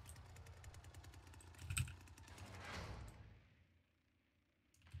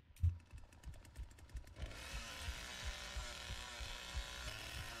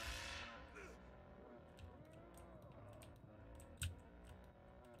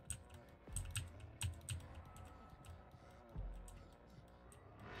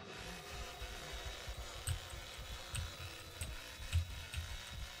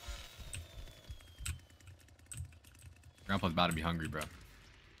 Grandpa's about to be hungry, bro.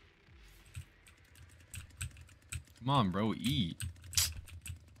 Come on, bro, eat.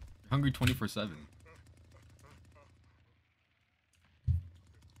 You're hungry 24/7.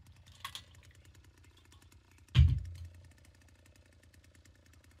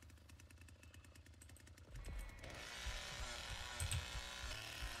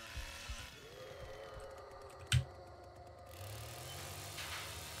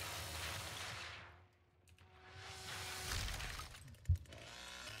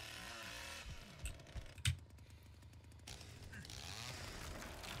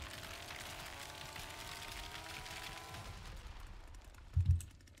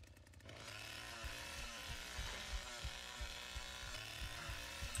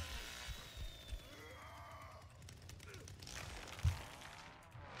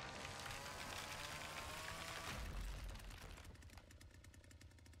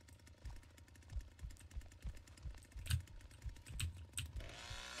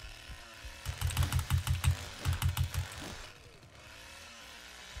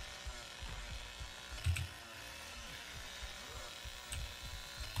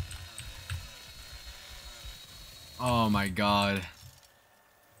 Oh my god.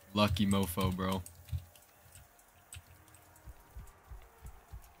 Lucky mofo, bro.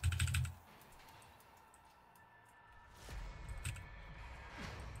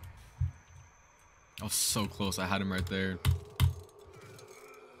 I was so close. I had him right there.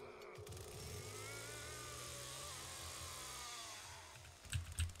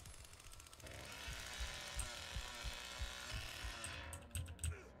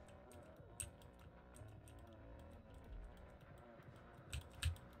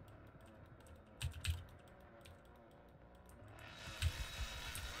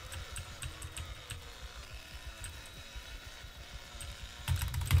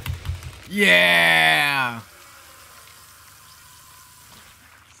 Yeah!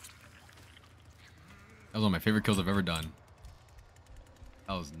 That was one of my favorite kills I've ever done.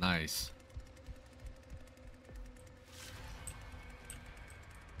 That was nice.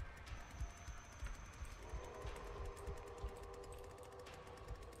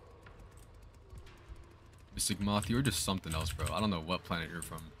 Mystic Moth, you're just something else, bro. I don't know what planet you're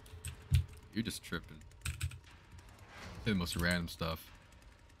from. You're just tripping. The most random stuff.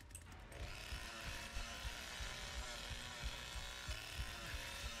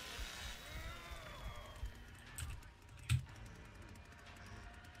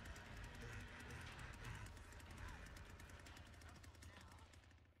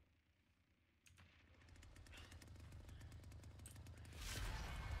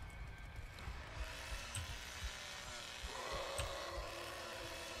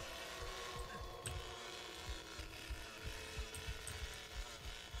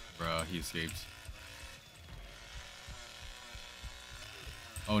 Bruh, he escaped.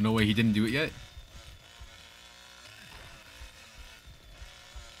 Oh, no way, he didn't do it yet?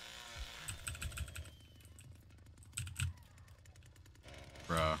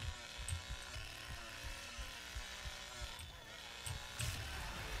 Bruh.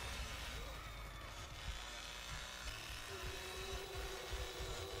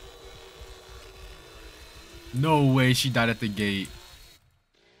 No way, she died at the gate.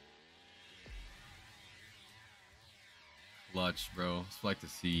 Clutch, bro. It's like to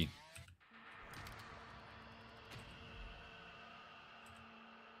see.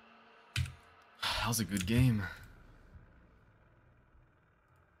 That was a good game.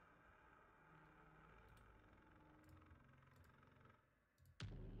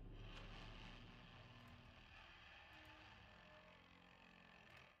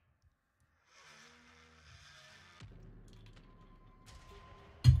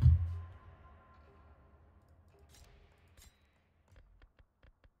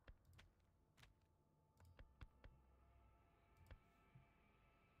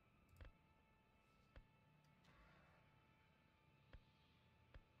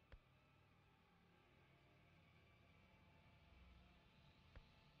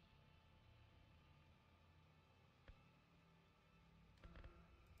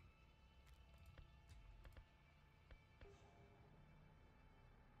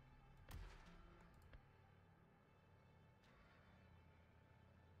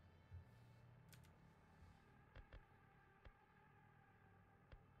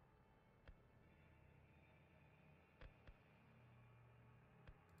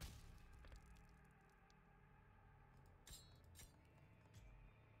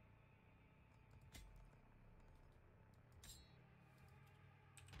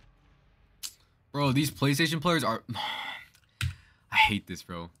 Bro, these PlayStation players are... I hate this,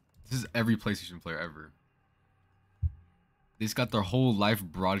 bro. This is every PlayStation player ever. They just got their whole life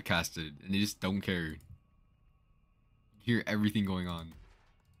broadcasted, and they just don't care. You hear everything going on.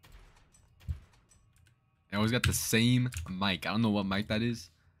 They always got the same mic. I don't know what mic that is.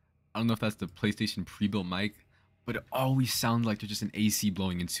 I don't know if that's the PlayStation pre-built mic, but it always sounds like there's just an AC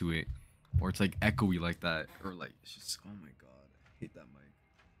blowing into it. Or it's like echoey like that. Or like, it's just, oh my god. I hate that mic.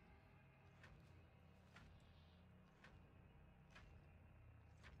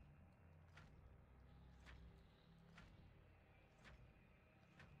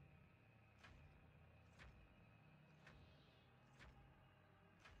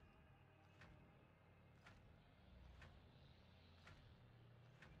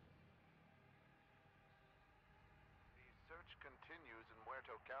 The search continues in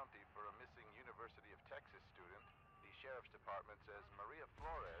Muerto County for a missing University of Texas student. The sheriff's department says Maria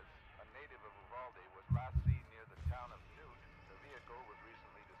Flores, a native of Uvalde, was last seen near the town of Newt. The vehicle was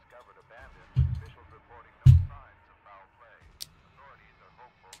recently discovered abandoned, with officials reporting no signs of foul play. Authorities are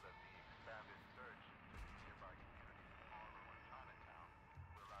hopeful that the expanded search in nearby communities of Harlow and Chinatown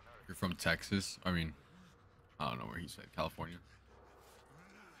will unearth... You're from Texas? I mean, I don't know where he said. California?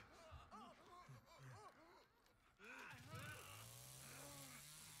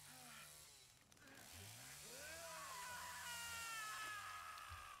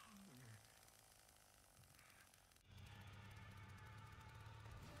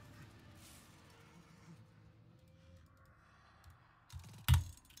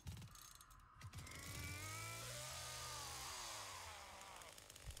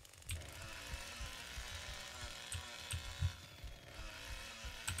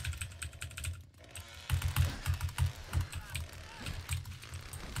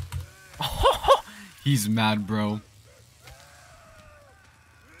 He's mad, bro.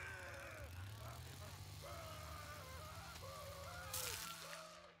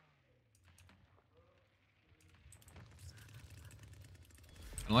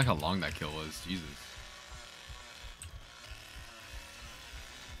 I don't like how long that kill was. Jesus.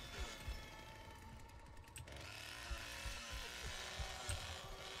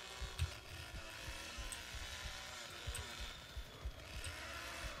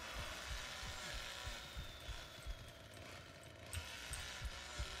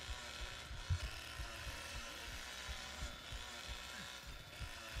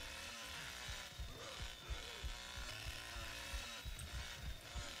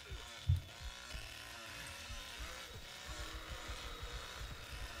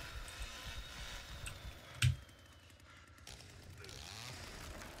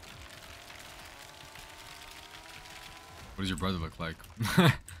 What does your brother look like?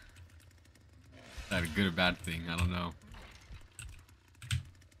 Is that a good or bad thing? I don't know.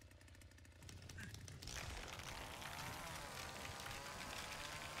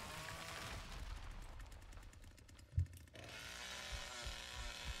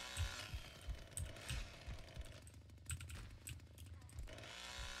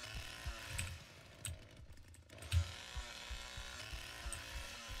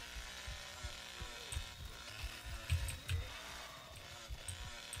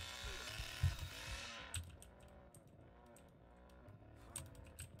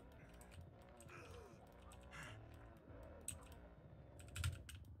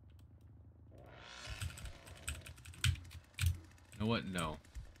 You know what? No.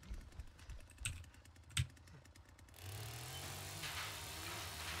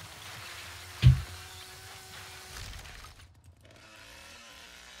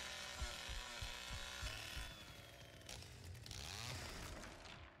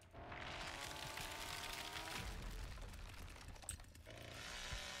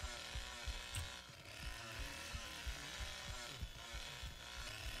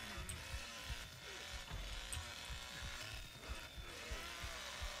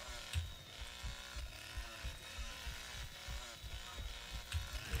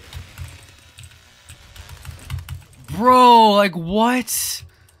 Bro, like what?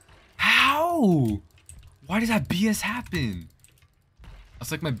 How? Why does that BS happen?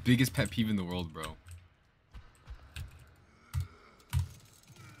 That's like my biggest pet peeve in the world, bro.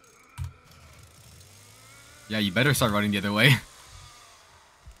 Yeah, you better start running the other way.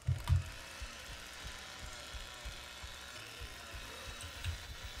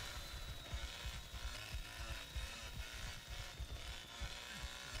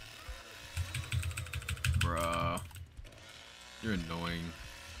 Bruh. You're annoying.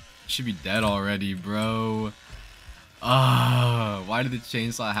 You should be dead already, bro. Ah, why did the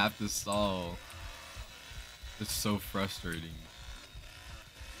chainsaw have to stall? It's so frustrating.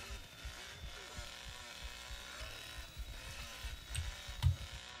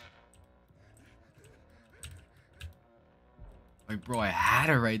 Like, bro, I had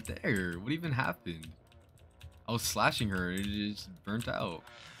her right there. What even happened? I was slashing her. It just burnt out.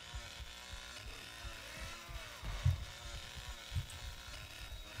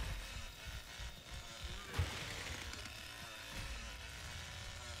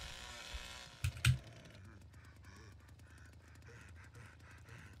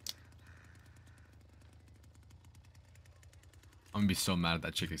 I'm gonna be so mad if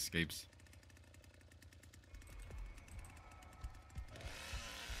that chick escapes.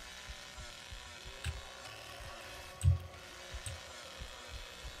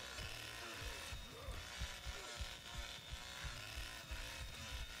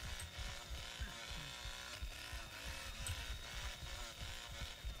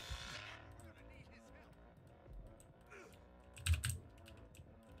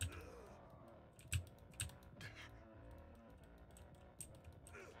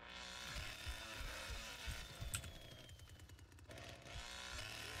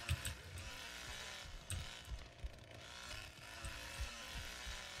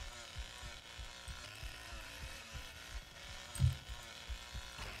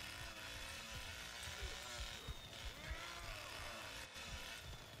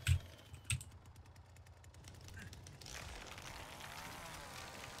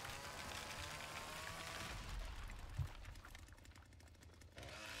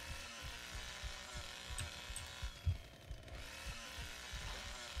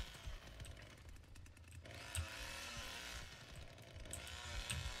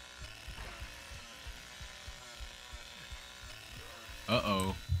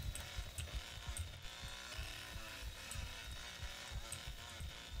 Uh-oh.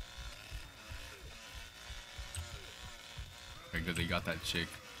 Very good they got that chick.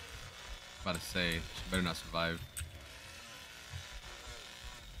 About to say, she better not survive.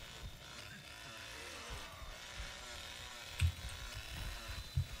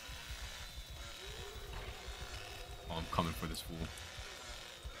 Oh, I'm coming for this fool.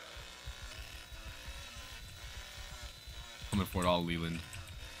 Coming for it all, Leland.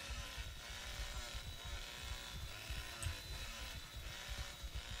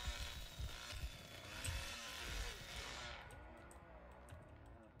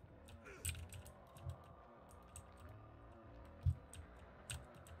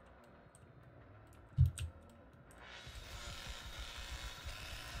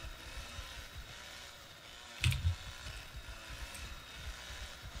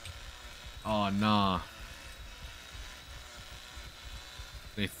 Oh, nah.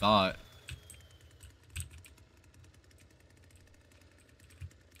 They thought.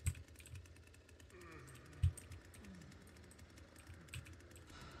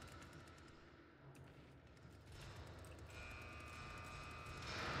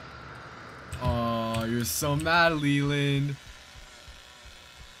 Oh, you're so mad, Leland.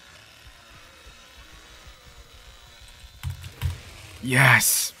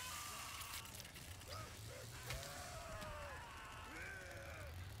 Yes.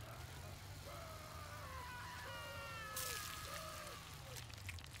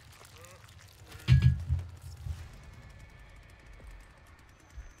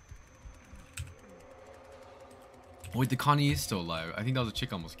 Wait, the Connie is still alive. I think that was a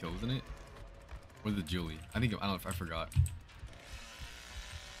chick almost killed, isn't it? Or the Julie. I think, I don't know if I forgot.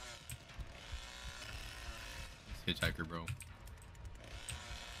 This hitchhiker, bro.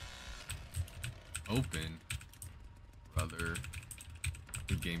 Open. Brother.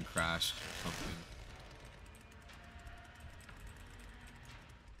 The game crashed or something.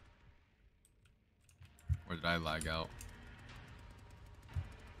 Or did I lag out?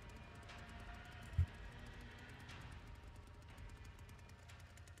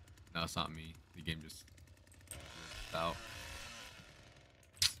 No, it's not me. The game just glitched out.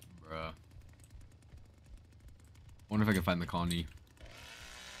 Bruh. I wonder if I can find the colony.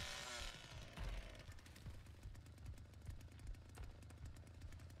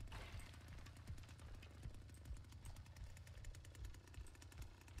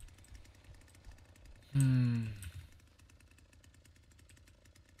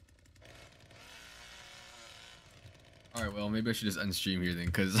 Alright, well, maybe I should just end stream here then,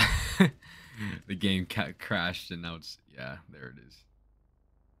 because the game crashed and now it's, yeah, there it is.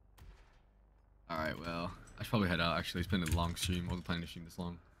 Alright, well, I should probably head out. Actually, it's been a long stream. I wasn't planning to stream this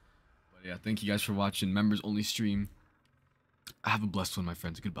long. But yeah, thank you guys for watching. Members only stream. Have a blessed one, my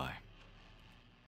friends. Goodbye.